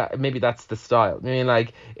from, maybe that's the style. I mean,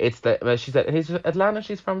 like, it's she said Atlanta.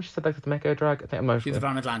 She's from. She said, like, it's Mecca drag. I think I'm not She's sure.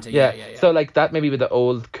 from Atlanta. Yeah. Yeah. So, like, that maybe with the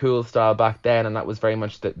old cool style back then, and that was very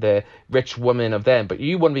much the rich woman of them. But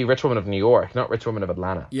you wouldn't be rich woman of New York, not rich woman of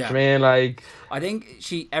Atlanta. Yeah. Do you mean, like, I think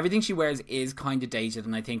everything she wears is kind of dated,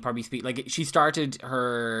 and I think probably like, she started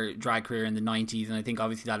her drag career in the 90s, and I think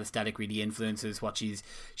obviously that aesthetic really influences what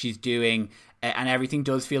she's doing, and everything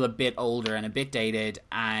does feel a bit older and a bit dated.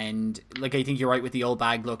 And, like, I think you're right with the old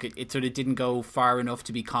bag look. It sort of didn't go far enough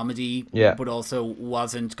to be comedy, but also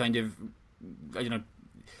wasn't kind of, you know,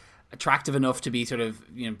 attractive enough to be sort of,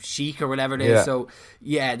 you know, chic or whatever it is. So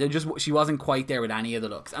she wasn't quite there with any of the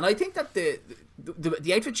looks. And I think that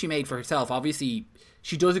the outfit she made for herself, obviously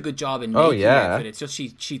she does a good job in making the outfit. It's just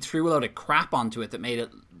she threw a load of crap onto it that made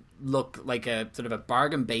it look like a sort of a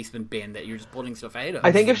bargain basement bin that you're just pulling stuff out of.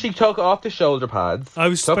 I think if she took off the shoulder pads,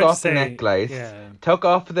 took off the necklace, took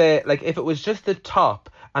off the, like, if it was just the top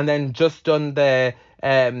and then just done the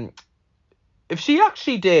if she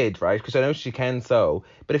actually did, right, because I know she can sew,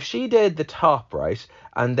 but if she did the top, right,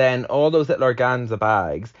 and then all those little organza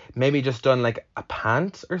bags, maybe just done, like, a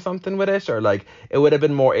pant or something with it, or, like, it would have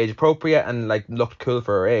been more age appropriate and, like, looked cool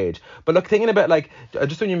for her age. But look, thinking about, like,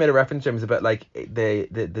 just when you made a reference, James, about, like,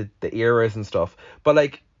 the eras and stuff, but,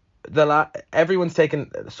 like, everyone's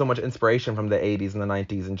taken so much inspiration from the 80s and the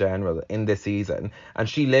 90s in general in this season, and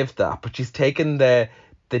she lived that, but she's taken the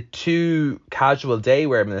the too casual day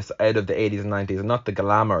wearness out of the 80s and 90s and not the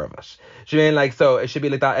glamour of it. Do you mean like, so it should be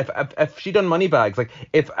like that? If she done Moneybags, like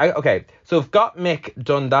so if Gottmik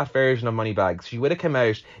done that version of Moneybags, she would have come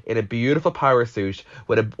out in a beautiful power suit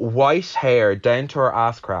with a white hair down to her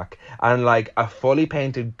ass crack and like a fully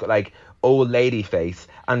painted like old lady face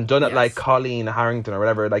and done it like Colleen Harrington or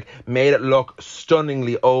whatever, like made it look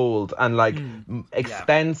stunningly old and like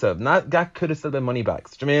expensive. That could have still been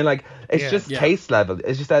Moneybags. Do you mean like it's just taste level?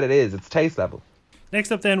 It's just that it's taste level.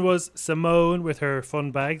 Next up then was Simone with her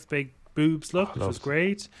fun bags, big boobs look, which was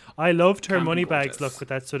great. I loved her Moneybags look with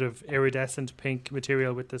that sort of iridescent pink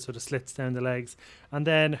material with the sort of slits down the legs, and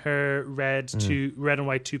then her red and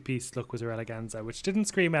white two-piece look was her eleganza, which didn't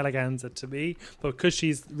scream eleganza to me, but because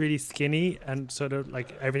she's really skinny and sort of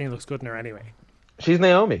like everything looks good in her anyway. She's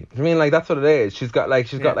Naomi. I mean, like that's what it is. She's got like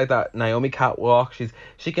that Naomi catwalk.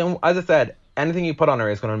 She can, as I said, anything you put on her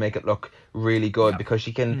is going to make it look really good because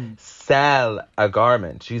she can sell a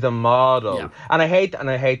garment. She's a model. And I hate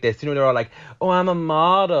this. You know, they're all like, oh, I'm a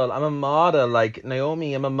model. Like,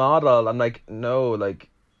 Naomi, I'm a model. I'm like, no, like,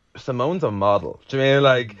 Simone's a model. Do you mean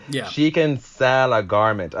like she can sell a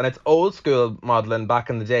garment? And it's old school modelling back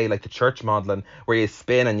in the day, like the church modelling where you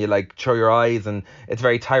spin and you like show your eyes, and it's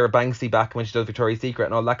very Tyra Banksy back when she does Victoria's Secret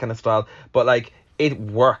and all that kind of style. But like it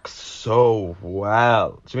works so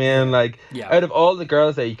well. Do you mean like out of all the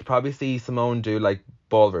girls there, you could probably see Simone do like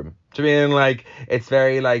ballroom. Do you mean like it's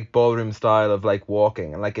very like ballroom style of like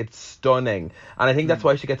walking, and like it's stunning, and I think that's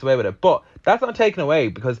why she gets away with it. But that's not taken away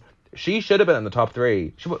because she should have been in the top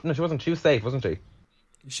three. She wasn't. She was safe, wasn't she?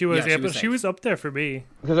 She was, but she was up there for me.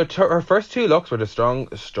 Because her first two looks were the strong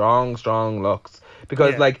looks.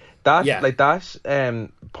 Because like that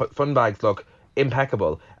fun bags look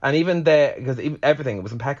impeccable, and even everything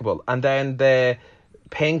was impeccable. And then the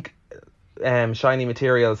pink shiny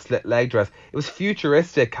material slit leg dress, it was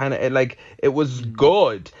futuristic kind of. It was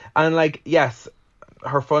good, and like yes,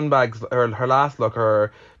 her fun bags, her last look,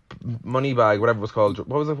 her money bag, whatever it was called.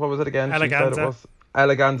 What was it again? Eleganza.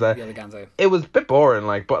 Eleganza. It was a bit boring,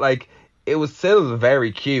 but it was still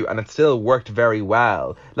very cute, and it still worked very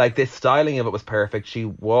well. Like the styling of it was perfect. She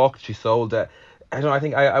walked, she sold it. I don't know, I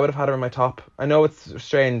think I would have had her in my top. I know it's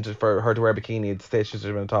strange for her to wear a bikini. It's she should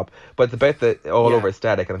have been in the top, but it's about the all over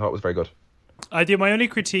aesthetic, and I thought it was very good. My only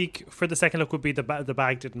critique for the second look would be the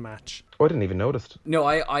bag didn't match. Oh, I didn't even notice. No,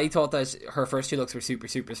 I thought that her first two looks were super,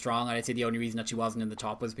 super strong, and I'd say the only reason that she wasn't in the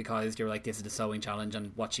top was because they were like, this is the sewing challenge,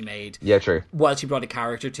 and what she made. Yeah, true. While she brought a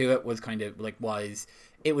character to it was kind of like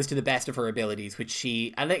it was to the best of her abilities,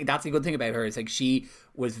 and like, that's the good thing about her, is like she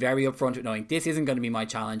was very upfront with knowing this isn't going to be my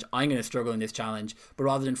challenge, I'm going to struggle in this challenge, but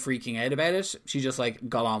rather than freaking out about it, she just like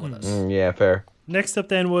got on with it. Yeah, fair. Next up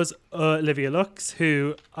then was Olivia Lux,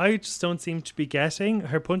 who I just don't seem to be getting.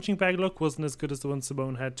 Her punching bag look wasn't as good as the one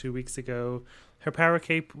Simone had 2 weeks ago. Her power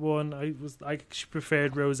cape one, she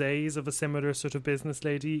preferred Rosé's of a similar sort of business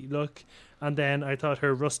lady look, and then I thought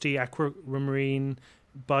her rusty aquamarine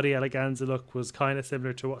body eleganza look was kind of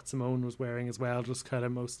similar to what Simone was wearing as well, just kind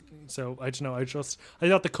of most. So I don't know. I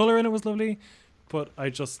thought the color in it was lovely, but I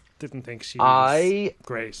just didn't think she was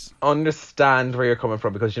great. Understand where you're coming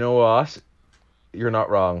from, because you know what, you're not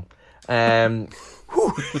wrong. The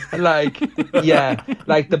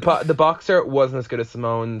boxer wasn't as good as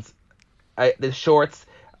Simone's. The shorts,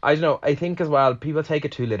 I don't know, I think as well people take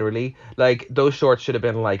it too literally. Like those shorts should have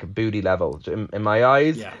been like booty level in my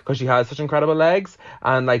eyes, because she has such incredible legs.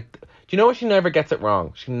 And like, do you know what, she never gets it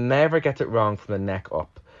wrong? She never gets it wrong from the neck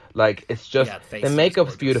up. Like it's just the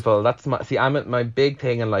makeup's beautiful. That's my big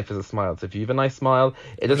thing in life is a smile. So if you have a nice smile,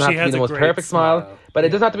 it doesn't have to be the most perfect smile, but it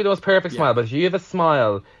doesn't have to be the most perfect smile. But if you have a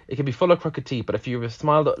smile, it can be full of crooked teeth. But if you have a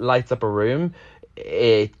smile that lights up a room,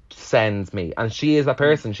 it sends me. And she is that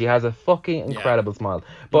person. She has a fucking incredible smile.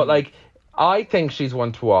 But like, I think she's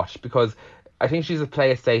one to watch, because I think she's a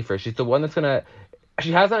play it safer. She's the one that's gonna.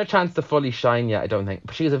 She hasn't had a chance to fully shine yet, I don't think.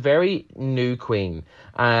 But she's a very new queen,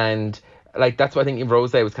 and like that's why I think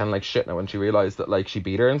Rosé was kind of like shitting her when she realised that like she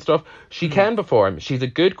beat her and stuff. She can perform. She's a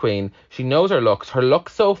good queen. She knows her looks. Her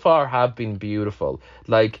looks so far have been beautiful.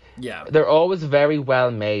 Like they're always very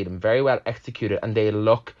well made and very well executed, and they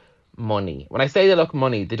look money. When I say they look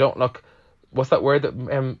money, they don't look. What's that word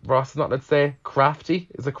that Ross is not let's say? Crafty?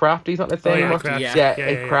 Is it crafty? He's not let's say anymore?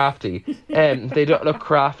 Crafty. They don't look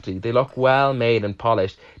crafty. They look well made and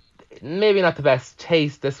polished. Maybe not the best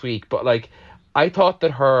taste this week, but like I thought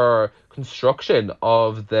that her construction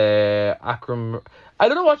of the acrom, I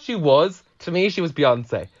don't know what she was. To me, she was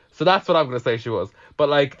Beyonce. So that's what I'm going to say she was. But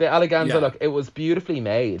like the eleganza look, it was beautifully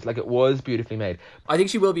made. Like it was beautifully made. I think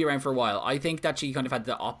she will be around for a while. I think that she kind of had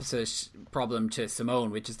the opposite problem to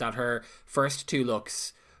Simone, which is that her first two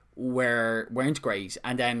looks weren't great,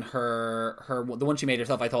 and then her the one she made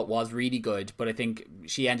herself I thought was really good, but I think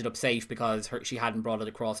she ended up safe because she hadn't brought it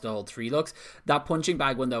across the whole 3 looks. That punching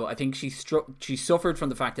bag one though, I think she suffered from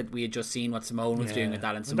the fact that we had just seen what Simone was doing with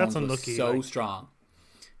that, and Simone was unlucky, so strong.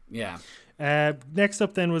 Yeah. Next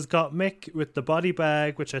up then was Got Mick with the body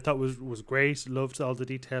bag, which I thought was great. Loved all the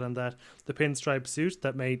detail on that. The pinstripe suit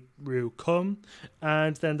that made Rue come,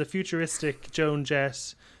 and then the futuristic Joan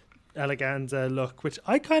Jett eleganza look, which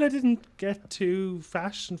I kind of didn't get too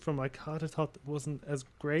fashion from. I kind of thought it wasn't as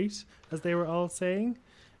great as they were all saying.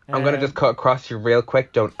 I'm going to just cut across you real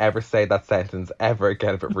quick. Don't ever say that sentence ever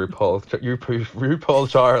again about RuPaul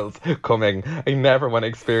Charles coming. I never want to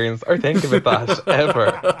experience or think about that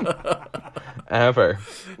ever. Ever.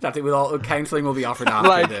 That it will all counselling will be offered after.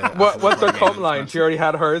 Like, what's her come line? She already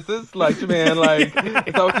had hers. Like, do you mean, like, is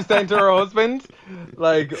that what she's saying to her husband?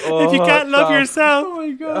 Like, oh, if you can't love yourself. Oh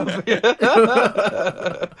my god.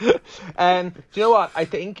 And do you know what? I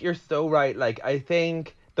think you're so right. Like, I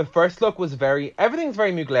think the first look was everything's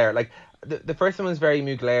very Mugler. Like, the first one was very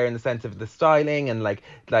Mugler in the sense of the styling and like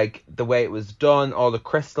the way it was done, all the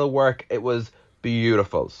crystal work. It was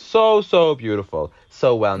beautiful. So beautiful.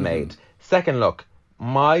 So well made. Second look,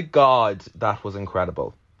 my God, that was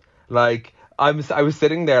incredible. Like, I was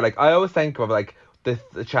sitting there, like, I always think of, like, the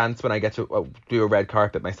chance when I get to do a red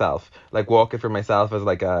carpet myself, like, walking for myself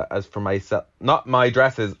as for myself, not my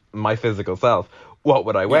dresses, my physical self. What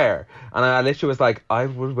would I wear? And I literally was like, I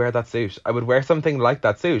would wear that suit. I would wear something like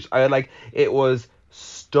that suit. It was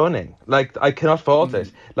stunning. Like, I cannot fault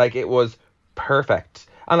it. Like, it was perfect.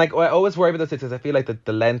 And like, I always worry about those suits because I feel like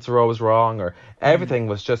the lengths are always wrong or everything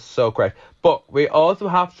was just so correct. But we also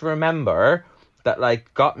have to remember that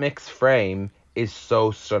like Gottmik's frame is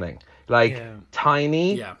so stunning. Like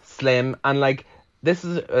tiny, slim, and like this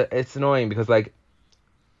is it's annoying because like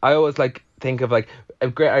I always like think of like a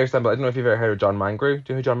great Irish sample. I don't know if you've ever heard of John Mangrew.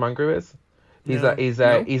 Do you know who John Mangrew is? He's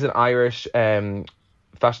an Irish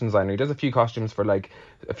fashion designer. He does a few costumes for like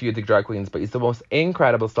a few of the drag queens, but he's the most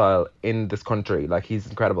incredible style in this country. Like, he's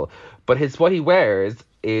incredible, but what he wears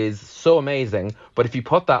is so amazing, but if you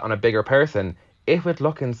put that on a bigger person, it would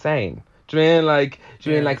look insane. Do you mean like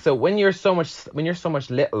so when you're so much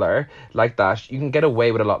littler like that, you can get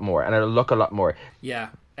away with a lot more and it'll look a lot more.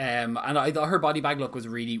 And I thought her body bag look was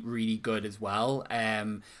really, really good as well.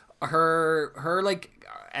 Her like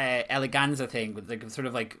eleganza thing with like sort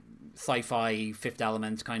of like sci-fi Fifth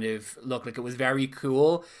Element kind of look, like it was very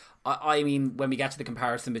cool. I mean, when we get to the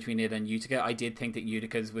comparison between it and Utica, I did think that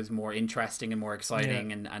Utica's was more interesting and more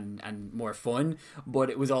exciting and more fun, but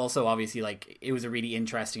it was also obviously like it was a really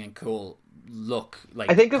interesting and cool look. Like,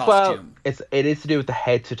 I think costume. As well, it is to do with the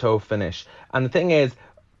head to toe finish, and the thing is,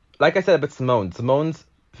 like I said about Simone's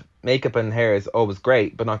makeup and hair is always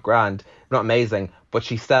great, but not grand, not amazing, but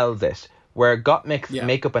she sells it. Where Gottmik's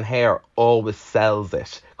makeup and hair always sells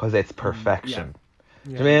it because it's perfection.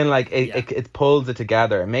 Do you mean like it pulls it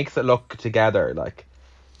together, it makes it look together, like.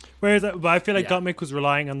 Whereas, but I feel like Gottmik was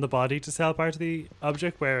relying on the body to sell part of the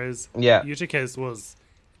object, whereas Utica's was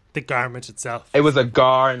the garment itself. It was a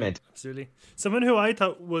garment. Absolutely. Someone who I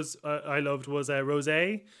thought was I loved was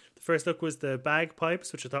Rosé. The first look was the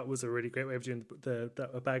bagpipes, which I thought was a really great way of doing the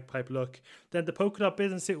bagpipe look. Then the polka dot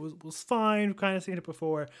business suit was fine. We've kind of seen it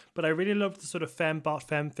before, but I really loved the sort of femme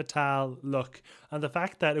fatale look, and the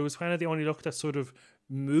fact that it was kind of the only look that sort of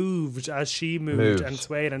moved as she moved and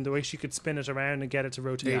swayed, and the way she could spin it around and get it to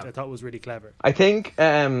rotate, I thought was really clever. I think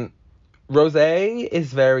Rosé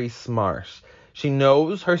is very smart. She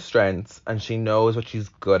knows her strengths and she knows what she's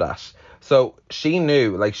good at. So she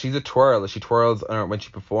knew, like, she's a twirl. She twirls when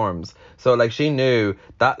she performs. So, like, she knew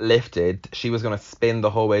that lifted, she was going to spin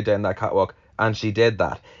the whole way down that catwalk, and she did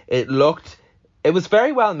that. It was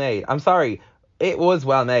very well made. I'm sorry. It was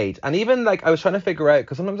well made. And even, like, I was trying to figure out,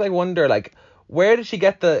 because sometimes I wonder, like, where did she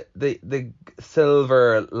get the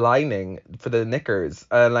silver lining for the knickers?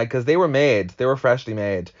 Like, because they were freshly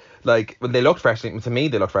made. Like, well, they looked freshly, to me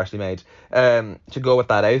they looked freshly made, to go with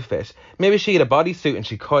that outfit. Maybe she had a bodysuit and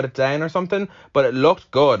she cut it down or something, but it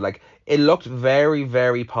looked good. Like, it looked very,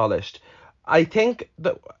 very polished. I think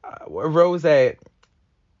that Rosé,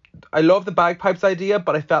 I love the bagpipes idea,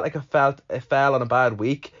 but I felt like it fell on a bad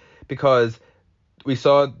week, because we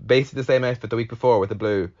saw basically the same outfit the week before with the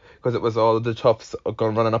blue, because it was all of the tufts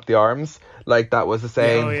going running up the arms. Like, that was the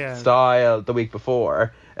same style the week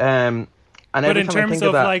before. But in terms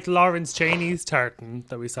of like Lawrence Chaney's tartan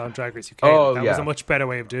that we saw in Drag Race UK, that was a much better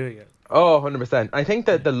way of doing it. Oh, 100%. I think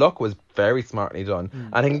that the look was very smartly done.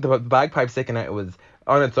 I think the bagpipe sticking out was,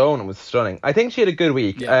 on its own, it was stunning. I think she had a good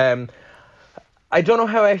week. I don't know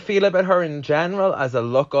how I feel about her in general as a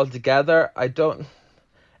look altogether.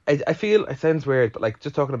 I feel it sounds weird, but like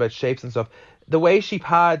just talking about shapes and stuff, the way she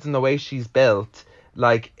pads and the way she's built,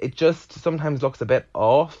 like it just sometimes looks a bit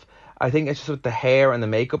off. I think it's just with the hair and the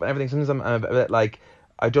makeup and everything. Sometimes I'm a bit like,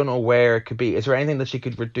 I don't know where it could be. Is there anything that she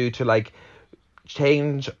could do to like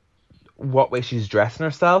change what way she's dressing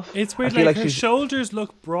herself? It's weird. I feel Like her she's, shoulders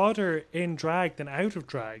look broader in drag than out of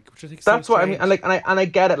drag, which I think is that's so what I mean. strange. And I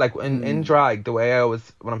get it. Like in drag, the way I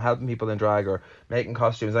always, when I'm helping people in drag or making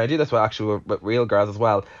costumes, and I do this with real girls as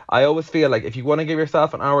well. I always feel like if you want to give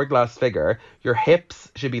yourself an hourglass figure, your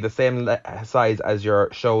hips should be the same size as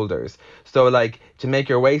your shoulders. So like to make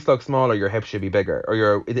your waist look smaller, your hips should be bigger,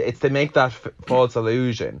 or it's to make that false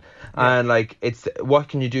illusion. Yeah. And like it's what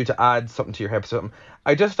can you do to add something to your hips? Something.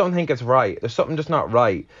 I just don't think it's right. There's something just not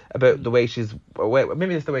right about the way she's.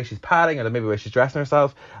 Maybe it's the way she's padding, or maybe the way she's dressing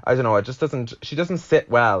herself. I don't know. It just doesn't. She doesn't sit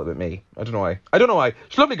well with me. I don't know why.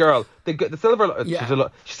 She's a lovely girl. The silver. Yeah.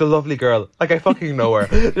 She's a lovely girl. Like I fucking know her.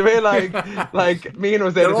 You mean like me and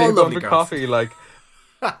Rosé going for girls. Coffee? Like.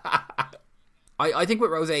 I think with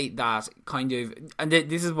Rosé that kind of, and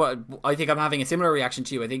this is what I think I'm having a similar reaction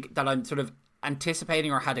to you. I think that I'm sort of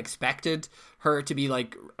anticipating or had expected her to be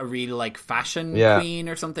like a real like fashion queen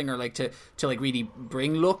or something, or like to like really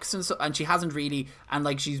bring looks and so, and she hasn't really, and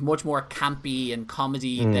like she's much more campy and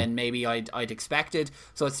comedy than maybe I'd expected.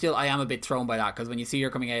 So it's still, I am a bit thrown by that, because when you see her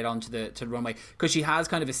coming out onto the runway, because she has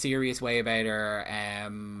kind of a serious way about her,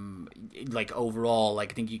 like overall,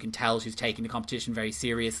 like I think you can tell she's taking the competition very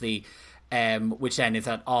seriously. Which then is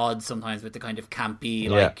at odds sometimes with the kind of campy,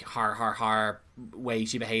 like har way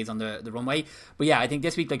she behaves on the runway. But yeah, I think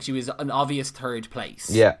this week like she was an obvious third place.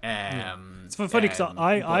 It's funny because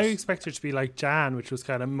I expect her to be like Jan, which was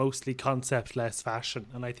kind of mostly concept, less fashion,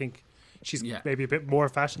 and I think she's maybe a bit more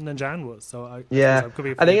fashion than Jan was. So I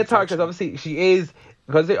think it's hard because obviously she is,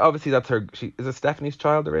 because obviously that's her. She is a Stephanie's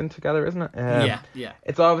Child they're in together, isn't it? Yeah.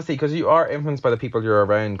 It's obviously because you are influenced by the people you're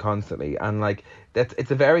around constantly, and like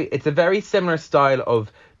it's a very similar style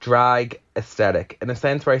of drag aesthetic in a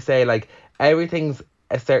sense where I say like everything's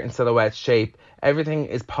a certain silhouette shape, everything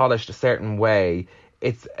is polished a certain way.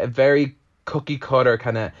 It's a very cookie cutter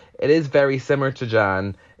kind of. It is very similar to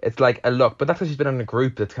Jan. It's like a look, but that's because she's been in a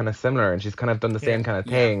group that's kind of similar, and she's kind of done the same kind of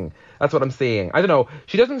thing. That's what I'm seeing. I don't know.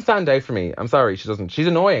 She doesn't stand out for me. I'm sorry, she doesn't. She's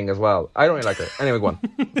annoying as well. I don't really like her. Anyway, go on.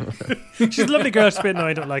 She's a lovely girl. She's a bit annoying.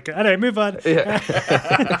 I don't like her. Anyway, move on. Yeah.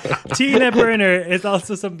 Tina Burner is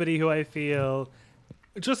also somebody who I feel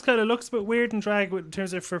just kind of looks a bit weird in drag in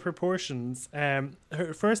terms of her proportions.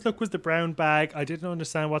 Her first look was the brown bag. I didn't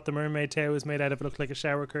understand what the mermaid tail was made out of. It looked like a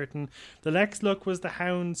shower curtain. The next look was the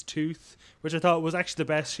hound's tooth, which I thought was actually the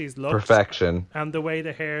best she's looked. Perfection. And the way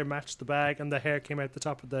the hair matched the bag and the hair came out the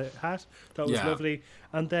top of the hat, that was lovely.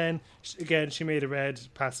 And then again, she made a red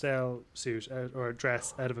pastel suit or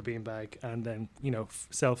dress out of a beanbag, and then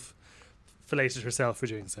self-filleted herself for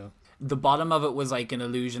doing so. The bottom of it was like an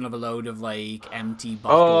illusion of a load of like empty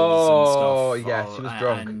bottles and stuff. Oh yeah, she was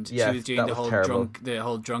drunk. And yes, she was doing the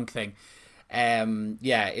whole drunk thing.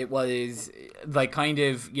 It was like kind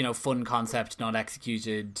of, fun concept, not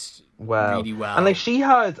executed really well. And like she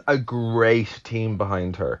has a great team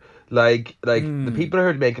behind her. Like the people who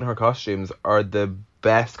are making her costumes are the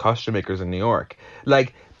best costume makers in New York.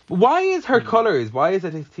 Like, why is her colours? Why is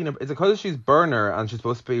it Tina? Is it because she's Burner and she's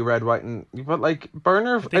supposed to be red, white, and but like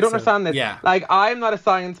Burner? I don't understand this. Yeah. Like, I'm not a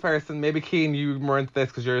science person. Maybe Keane, you more into this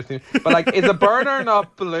because you're a student. But like, is a Burner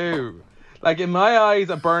not blue? Like, in my eyes,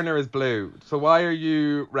 a Burner is blue. So why are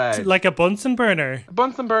you red? Like a Bunsen burner. A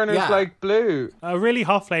Bunsen burner is like blue. A really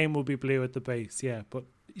hot flame will be blue at the base, yeah. But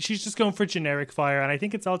she's just going for generic fire, and I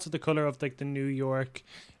think it's also the colour of like the New York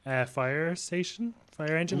fire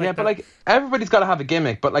engine. Yeah, but like everybody's got to have a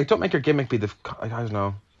gimmick, but like don't make your gimmick be the. I don't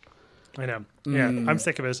know. I know. Yeah, I'm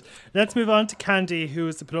sick of it. Let's move on to Candy, who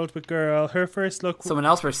is the penultimate girl. Her first look, someone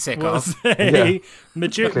else we're sick of, a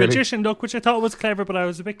magician look, which I thought was clever, but I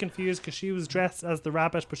was a bit confused because she was dressed as the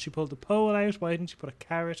rabbit, but she pulled the pole out. Why didn't she put a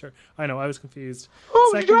carrot? I was confused.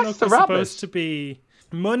 Second look was supposed to be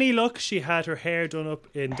money look. She had her hair done up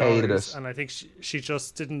in dollars, and I think she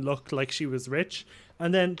just didn't look like she was rich.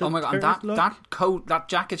 And then oh my god, that coat, that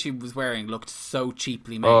jacket she was wearing looked so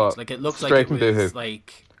cheaply made. Like it looked like it was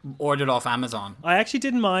like ordered off Amazon. I actually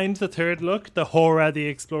didn't mind the third look, the Hora the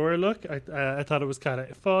Explorer look. I thought it was kind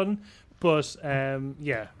of fun, but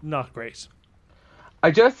not great. I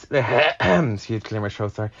just excuse me, my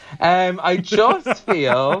throat, sorry. I just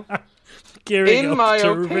feel gearing in up my to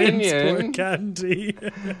opinion, rinse poor Candy.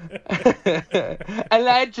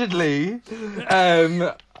 allegedly,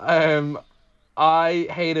 I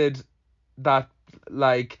hated that.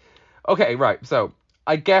 Like, okay, right, so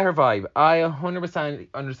I get her vibe. I 100%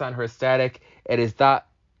 understand her aesthetic. It is that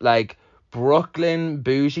like Brooklyn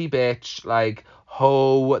bougie bitch, like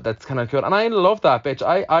ho, that's kind of cool. And I love that bitch.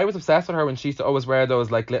 I was obsessed with her when she used to always wear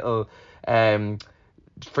those like little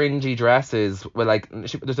fringy dresses with like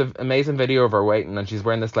there's an amazing video of her waiting, and she's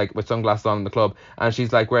wearing this like with sunglasses on in the club, and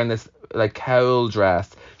she's like wearing this like cowl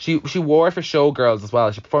dress. She wore it for Showgirls as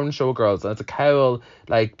well. She performed in Showgirls, and it's a cowl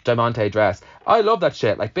like diamante dress. I love that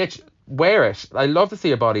shit. Like, bitch, wear it. I love to see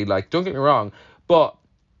your body. Like, don't get me wrong, but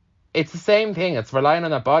it's the same thing. It's relying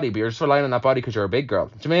on that body, but you're just relying on that body because you're a big girl.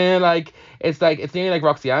 Do you mean like it's nearly like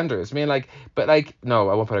Roxy Andrews? I mean like, but like no,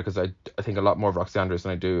 I won't put it because I think a lot more of Roxy Andrews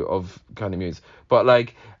than I do of Candy Muse. But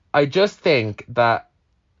like, I just think that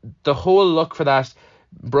the whole look for that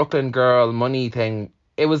Brooklyn girl money thing,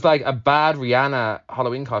 it was like a bad Rihanna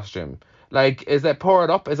Halloween costume. Like, is it Pour It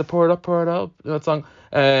Up? Is it Pour It Up, Pour It Up? You know that song?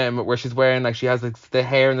 Where she's wearing, like, she has like, the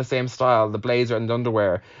hair in the same style, the blazer and the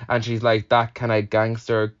underwear, and she's like that kind of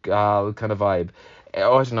gangster gal kind of vibe.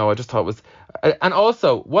 Oh, I don't know, I just thought it was... And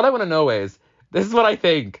also, what I want to know is, this is what I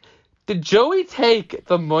think. Did Joey take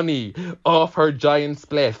the money off her giant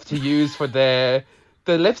spliff to use for the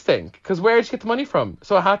lip sync? Because where did she get the money from?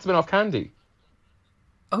 So it had to have been off Candy.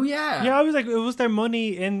 Oh, yeah. Yeah, I was like, was there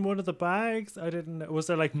money in one of the bags? I didn't know. Was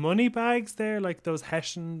there like money bags there? Like those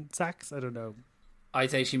Hessian sacks? I don't know.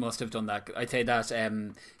 I'd say she must have done that. I'd say that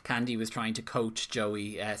Candy was trying to coach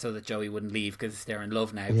Joey so that Joey wouldn't leave because they're in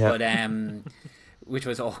love now. Yeah. But which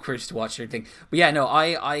was awkward to watch her thing. But yeah, no,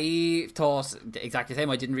 I thought exactly the same.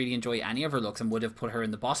 I didn't really enjoy any of her looks and would have put her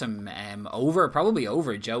in the bottom probably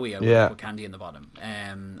over Joey. I would have put Candy in the bottom.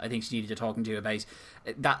 I think she needed to talking to about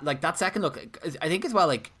that, like that second look. I think as well,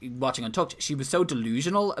 like watching Untucked, she was so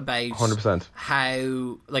delusional about 100%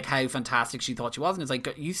 how fantastic she thought she was, and it's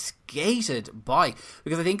like you skated by,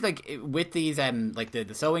 because I think like with these like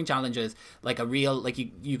the sewing challenges, like a real like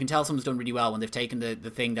you can tell someone's done really well when they've taken the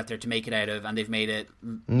thing that they're to make it out of and they've made it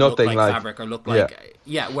look like fabric or look like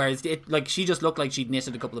whereas it like she just looked like she'd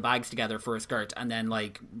knitted a couple of bags together for a skirt and then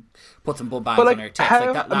like put some bum bags But like, on her tits.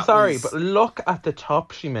 Like that I'm sorry, was... but look at the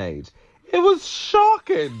top she made. It was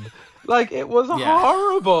shocking. Like, it was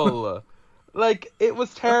horrible. Like, it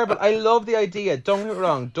was terrible. I love the idea. Don't get me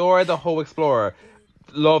wrong. Dora the Whole Explorer.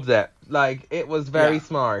 Loved it. Like, it was very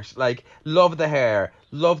smart. Like, loved the hair.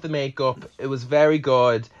 Loved the makeup. It was very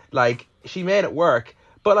good. Like, she made it work.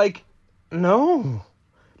 But, like, no.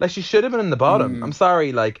 Like, she should have been in the bottom. I'm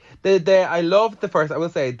sorry. Like, I loved the first... I will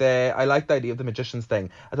say, I liked the idea of the magician's thing.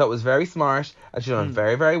 I thought it was very smart, and she done it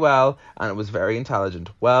very, very well, and it was very intelligent.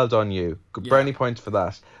 Well done, you. Brownie points for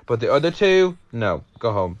that. But the other two, no.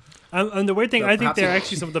 Go home. And the weird thing, So I think they're perhaps-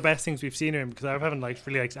 actually some of the best things we've seen her in, because I haven't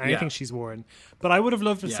really liked anything she's worn. But I would have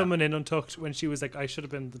loved if someone in Untucked, when she was like, I should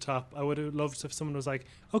have been the top, I would have loved if someone was like,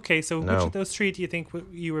 okay, so which of those three do you think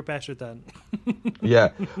you were better than?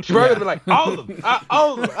 Yeah. She probably would have been like, all of them.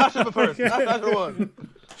 All of them. I should have been first. That's the one.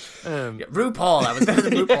 RuPaul. I was better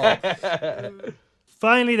than RuPaul.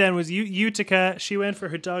 Finally then was Utica. She went for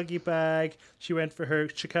her doggy bag. She went for her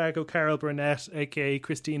Chicago Carol Burnett, aka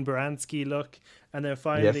Christine Baranski look. And then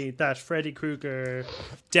finally that Freddy Krueger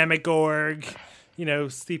Demogorg,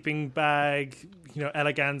 sleeping bag,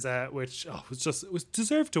 eleganza, which was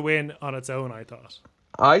deserved to win on its own, I thought.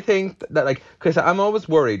 I think that, like, because I'm always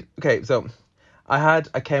worried. Okay, so I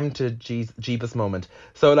came to Jeebus moment.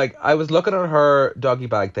 So, like, I was looking at her doggy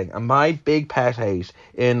bag thing, and my big pet hate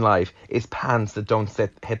in life is pants that don't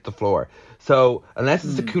hit the floor. So, unless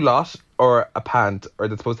it's a culotte or a pant, or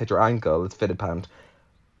that's supposed to hit your ankle, it's fitted pant,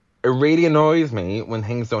 it really annoys me when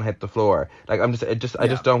things don't hit the floor. Like, I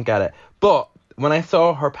just don't get it. But when I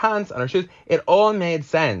saw her pants and her shoes, it all made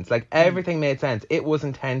sense. Like, everything made sense. It was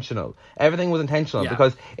intentional. Everything was intentional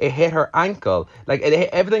because it hit her ankle. Like,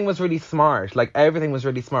 everything was really smart. Like, everything was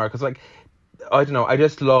really smart. Because, like, I don't know. I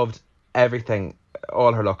just loved everything.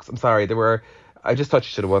 All her looks. I'm sorry. I just thought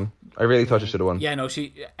she should have won. I really thought she should have won. Yeah, no,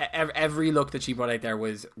 every look that she brought out there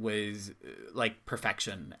was like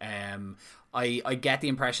perfection. I get the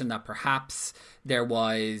impression that perhaps there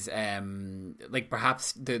was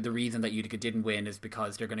perhaps the reason that Utica didn't win is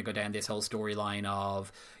because they're going to go down this whole storyline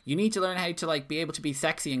of you need to learn how to like be able to be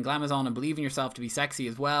sexy and glamazon and believe in yourself to be sexy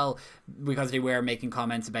as well, because they were making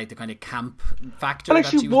comments about the kind of camp factor. But,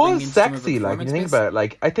 like, that she was was sexy. Like, when you think about it,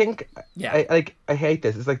 like, I think I hate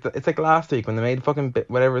this. It's like last week when they made fucking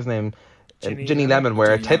whatever his name. Ginny Lemon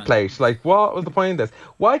wear a tit plate. Like, what was the point of this?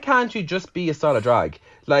 Why can't you just be a solid drag?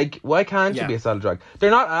 Like, why can't you be a solid drag? They're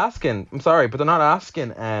not asking. I'm sorry, but they're not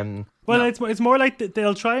asking. Well, it's more like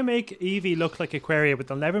they'll try and make Evie look like Aquaria, but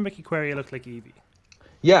they'll never make Aquaria look like Evie.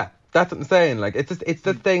 Yeah, that's what I'm saying. Like, it's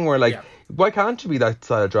the thing where, like, why can't you be that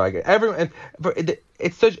solid drag?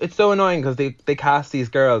 It's so annoying because they cast these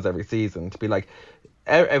girls every season to be like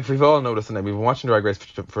if we've all noticed, and we've been watching Drag Race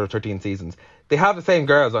for 13 seasons, they have the same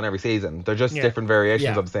girls on every season. They're just different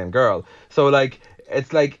variations of the same girl. So like,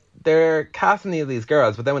 it's like they're casting these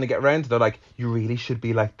girls, but then when they get around to it, they're like, you really should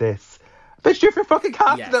be like this. Bitch, if you're fucking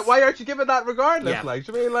casting it, why aren't you giving that regardless? Yeah. Like,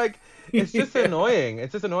 do you mean, like, it's just annoying.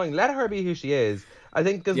 It's just annoying. Let her be who she is. I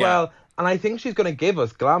think as well, and I think she's going to give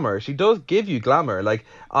us glamour. She does give you glamour. Like,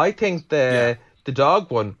 I think the dog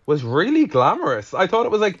one was really glamorous. I thought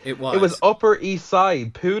it was like, it was Upper East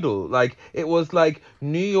Side poodle. Like, it was like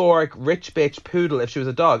New York rich bitch poodle if she was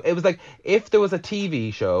a dog. It was like, if there was a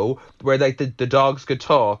TV show where like the dogs could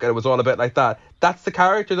talk and it was all a bit like that, that's the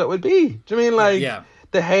character that would be. Do you mean, like... Yeah.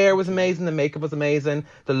 The hair was amazing, the makeup was amazing,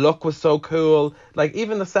 the look was so cool. Like,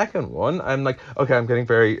 even the second one, I'm like, okay, I'm getting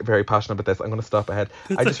very, very passionate about this. I'm going to stop ahead.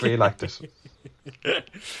 I just really liked it.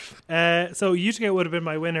 So Utica would have been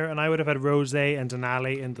my winner, and I would have had Rose and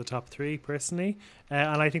Denali in the top 3, personally.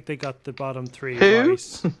 And I think they got the bottom 3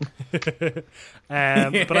 right.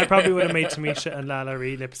 But I probably would have made Tamisha and Lala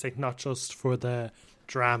Ree lip sync, not just for the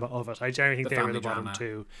drama of it. I generally think they were the bottom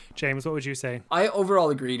 2. James, what would you say? I overall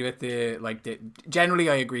agreed with generally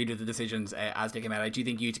I agreed with the decisions as they came out. I do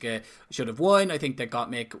think Utica should have won. I think that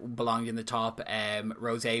Gottmik belonged in the top.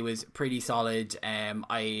 Rose was pretty solid.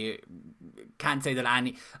 I can't say that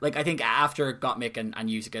any, like, I think after Gottmik and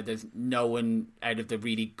Utica, there's no one out of the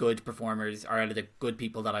really good performers or out of the good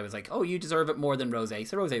people that I was like, oh, you deserve it more than Rose.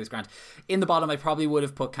 So Rose was grand. In the bottom, I probably would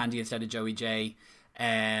have put Candy instead of Joey J.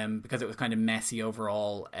 Because it was kind of messy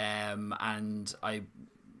overall, and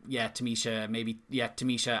Tamisha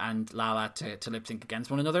and Lala to lip sync against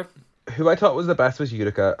one another. Who I thought was the best was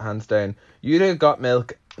Utica, hands down. Utica, got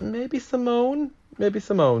milk, maybe Simone.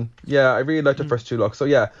 Yeah, I really liked the first 2 looks. So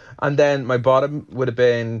yeah, and then my bottom would have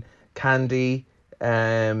been Candy,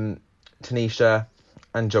 Tanisha,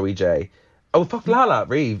 and Joey J. Oh fuck, Lala,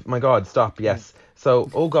 Reeve. My God, stop. Yes. So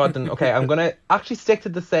then okay, I'm gonna actually stick to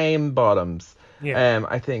the same bottoms. Yeah.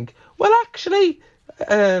 I think. Well, actually,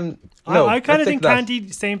 no. I kind of think Candy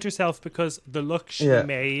saved herself because the look she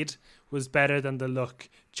made was better than the look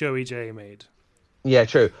Joey J made. Yeah,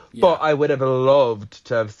 true. Yeah. But I would have loved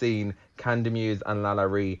to have seen Candy Muse and Lala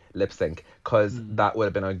Ree lip sync, because that would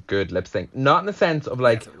have been a good lip sync. Not in the sense of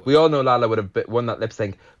like, we all know Lala would have won that lip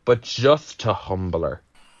sync, but just to humble her.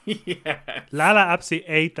 Yeah. Lala absolutely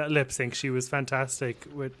ate that lip sync. She was fantastic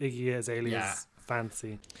with Iggy Azalea's. Yeah.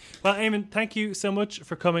 Fancy. Well, Eamonn, thank you so much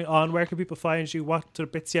for coming on. Where can people find you? What sort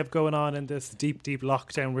of bits you have going on in this deep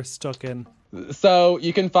lockdown we're stuck in? So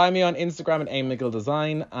you can find me on Instagram at McGill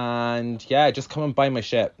Design, and yeah, just come and buy my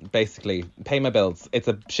shit, basically. Pay my bills. It's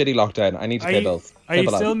a shitty lockdown. I need to pay bills. Are you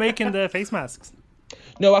still making the face masks?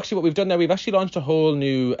 No, actually what we've done now, we've actually launched a whole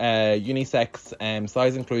new unisex,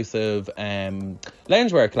 size inclusive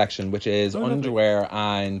loungewear collection, which is underwear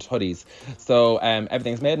and hoodies. So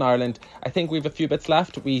everything's made in Ireland. I think we've a few bits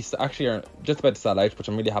left. We actually are just about to sell out, which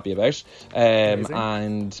I'm really happy about.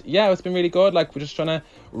 And yeah, it's been really good. Like, we're just trying to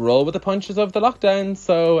roll with the punches of the lockdown.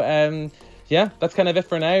 So yeah, that's kind of it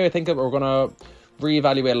for now. I think that we're going to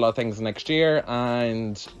reevaluate a lot of things next year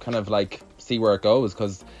and kind of like see where it goes,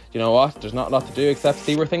 because you know what, there's not a lot to do except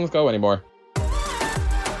see where things go anymore.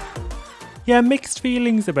 Yeah, mixed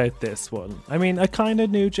feelings about this one. I mean, I kind of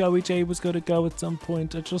knew Joey J was going to go at some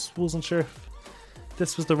point. I just wasn't sure if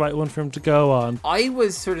this was the right one for him to go on. I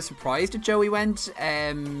was sort of surprised that Joey went,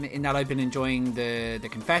 in that I've been enjoying the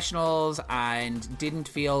confessionals and didn't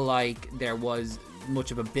feel like there was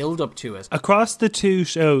much of a build-up to it. Across the 2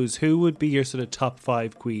 shows, who would be your sort of top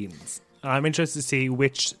 5 queens? I'm interested to see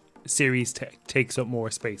which series takes up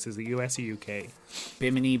more space. Is it US or UK?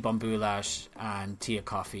 Bimini, Bombulash and Tia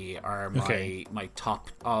Coffee are my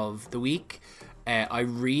top of the week. I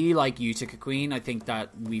really like Utica Queen. I think that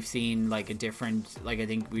we've seen like a different, like, I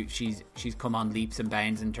think she's come on leaps and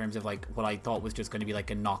bounds in terms of like what I thought was just going to be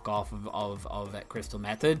like a knockoff of Crystal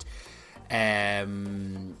Method.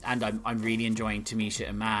 And I'm really enjoying Tamisha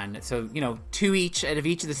and Man. So, you know, 2 each out of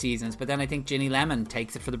each of the seasons, but then I think Ginny Lemon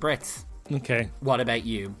takes it for the Brits. Okay. What about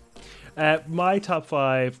you? My top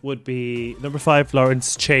 5 would be number 5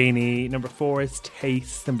 Lawrence Chaney, number 4 is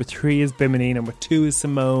Taste, number 3 is Bimini, number 2 is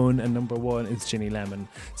Simone, and number 1 is Ginny Lemon.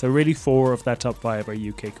 So really 4 of that top 5 are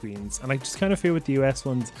UK queens, and I just kind of feel with the US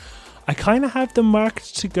ones, I kind of have them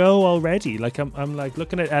marked to go already. Like I'm like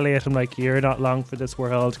looking at Elliot, I'm like, you're not long for this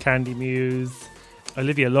world. Candy Muse,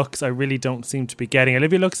 Olivia Lux, I really don't seem to be getting.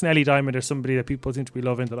 Olivia Lux and Ellie Diamond are somebody that people seem to be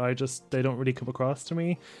loving that they don't really come across to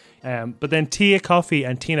me. But then Tia Coffee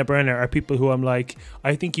and Tina Burner are people who I'm like,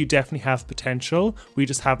 I think you definitely have potential. We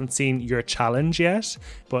just haven't seen your challenge yet.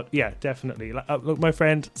 But yeah, definitely. Look, my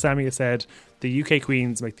friend Sammy has said the UK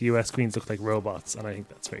queens make the US queens look like robots, and I think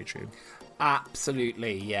that's very true.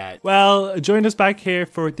 Absolutely, yeah. Well, join us back here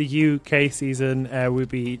for the UK season. We'll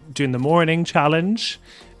be doing the morning challenge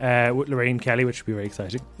with Lorraine Kelly, which will be very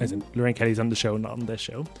exciting. As in, Lorraine Kelly's on the show, not on this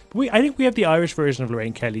show. But I think we have the Irish version of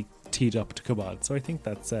Lorraine Kelly teed up to come on, so I think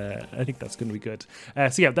that's going to be good.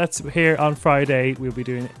 So yeah, that's here on Friday. We'll be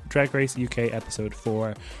doing Drag Race UK episode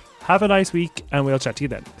 4. Have a nice week, and we'll chat to you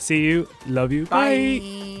then. See you. Love you. Bye.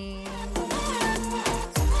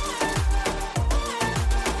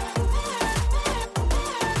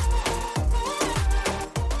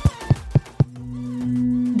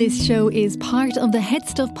 This show is part of the Head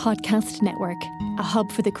Stuff Podcast Network, a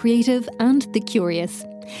hub for the creative and the curious.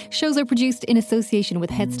 Shows are produced in association with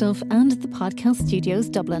Head Stuff and the Podcast Studios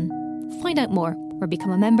Dublin. Find out more or become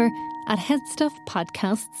a member at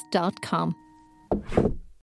headstuffpodcasts.com.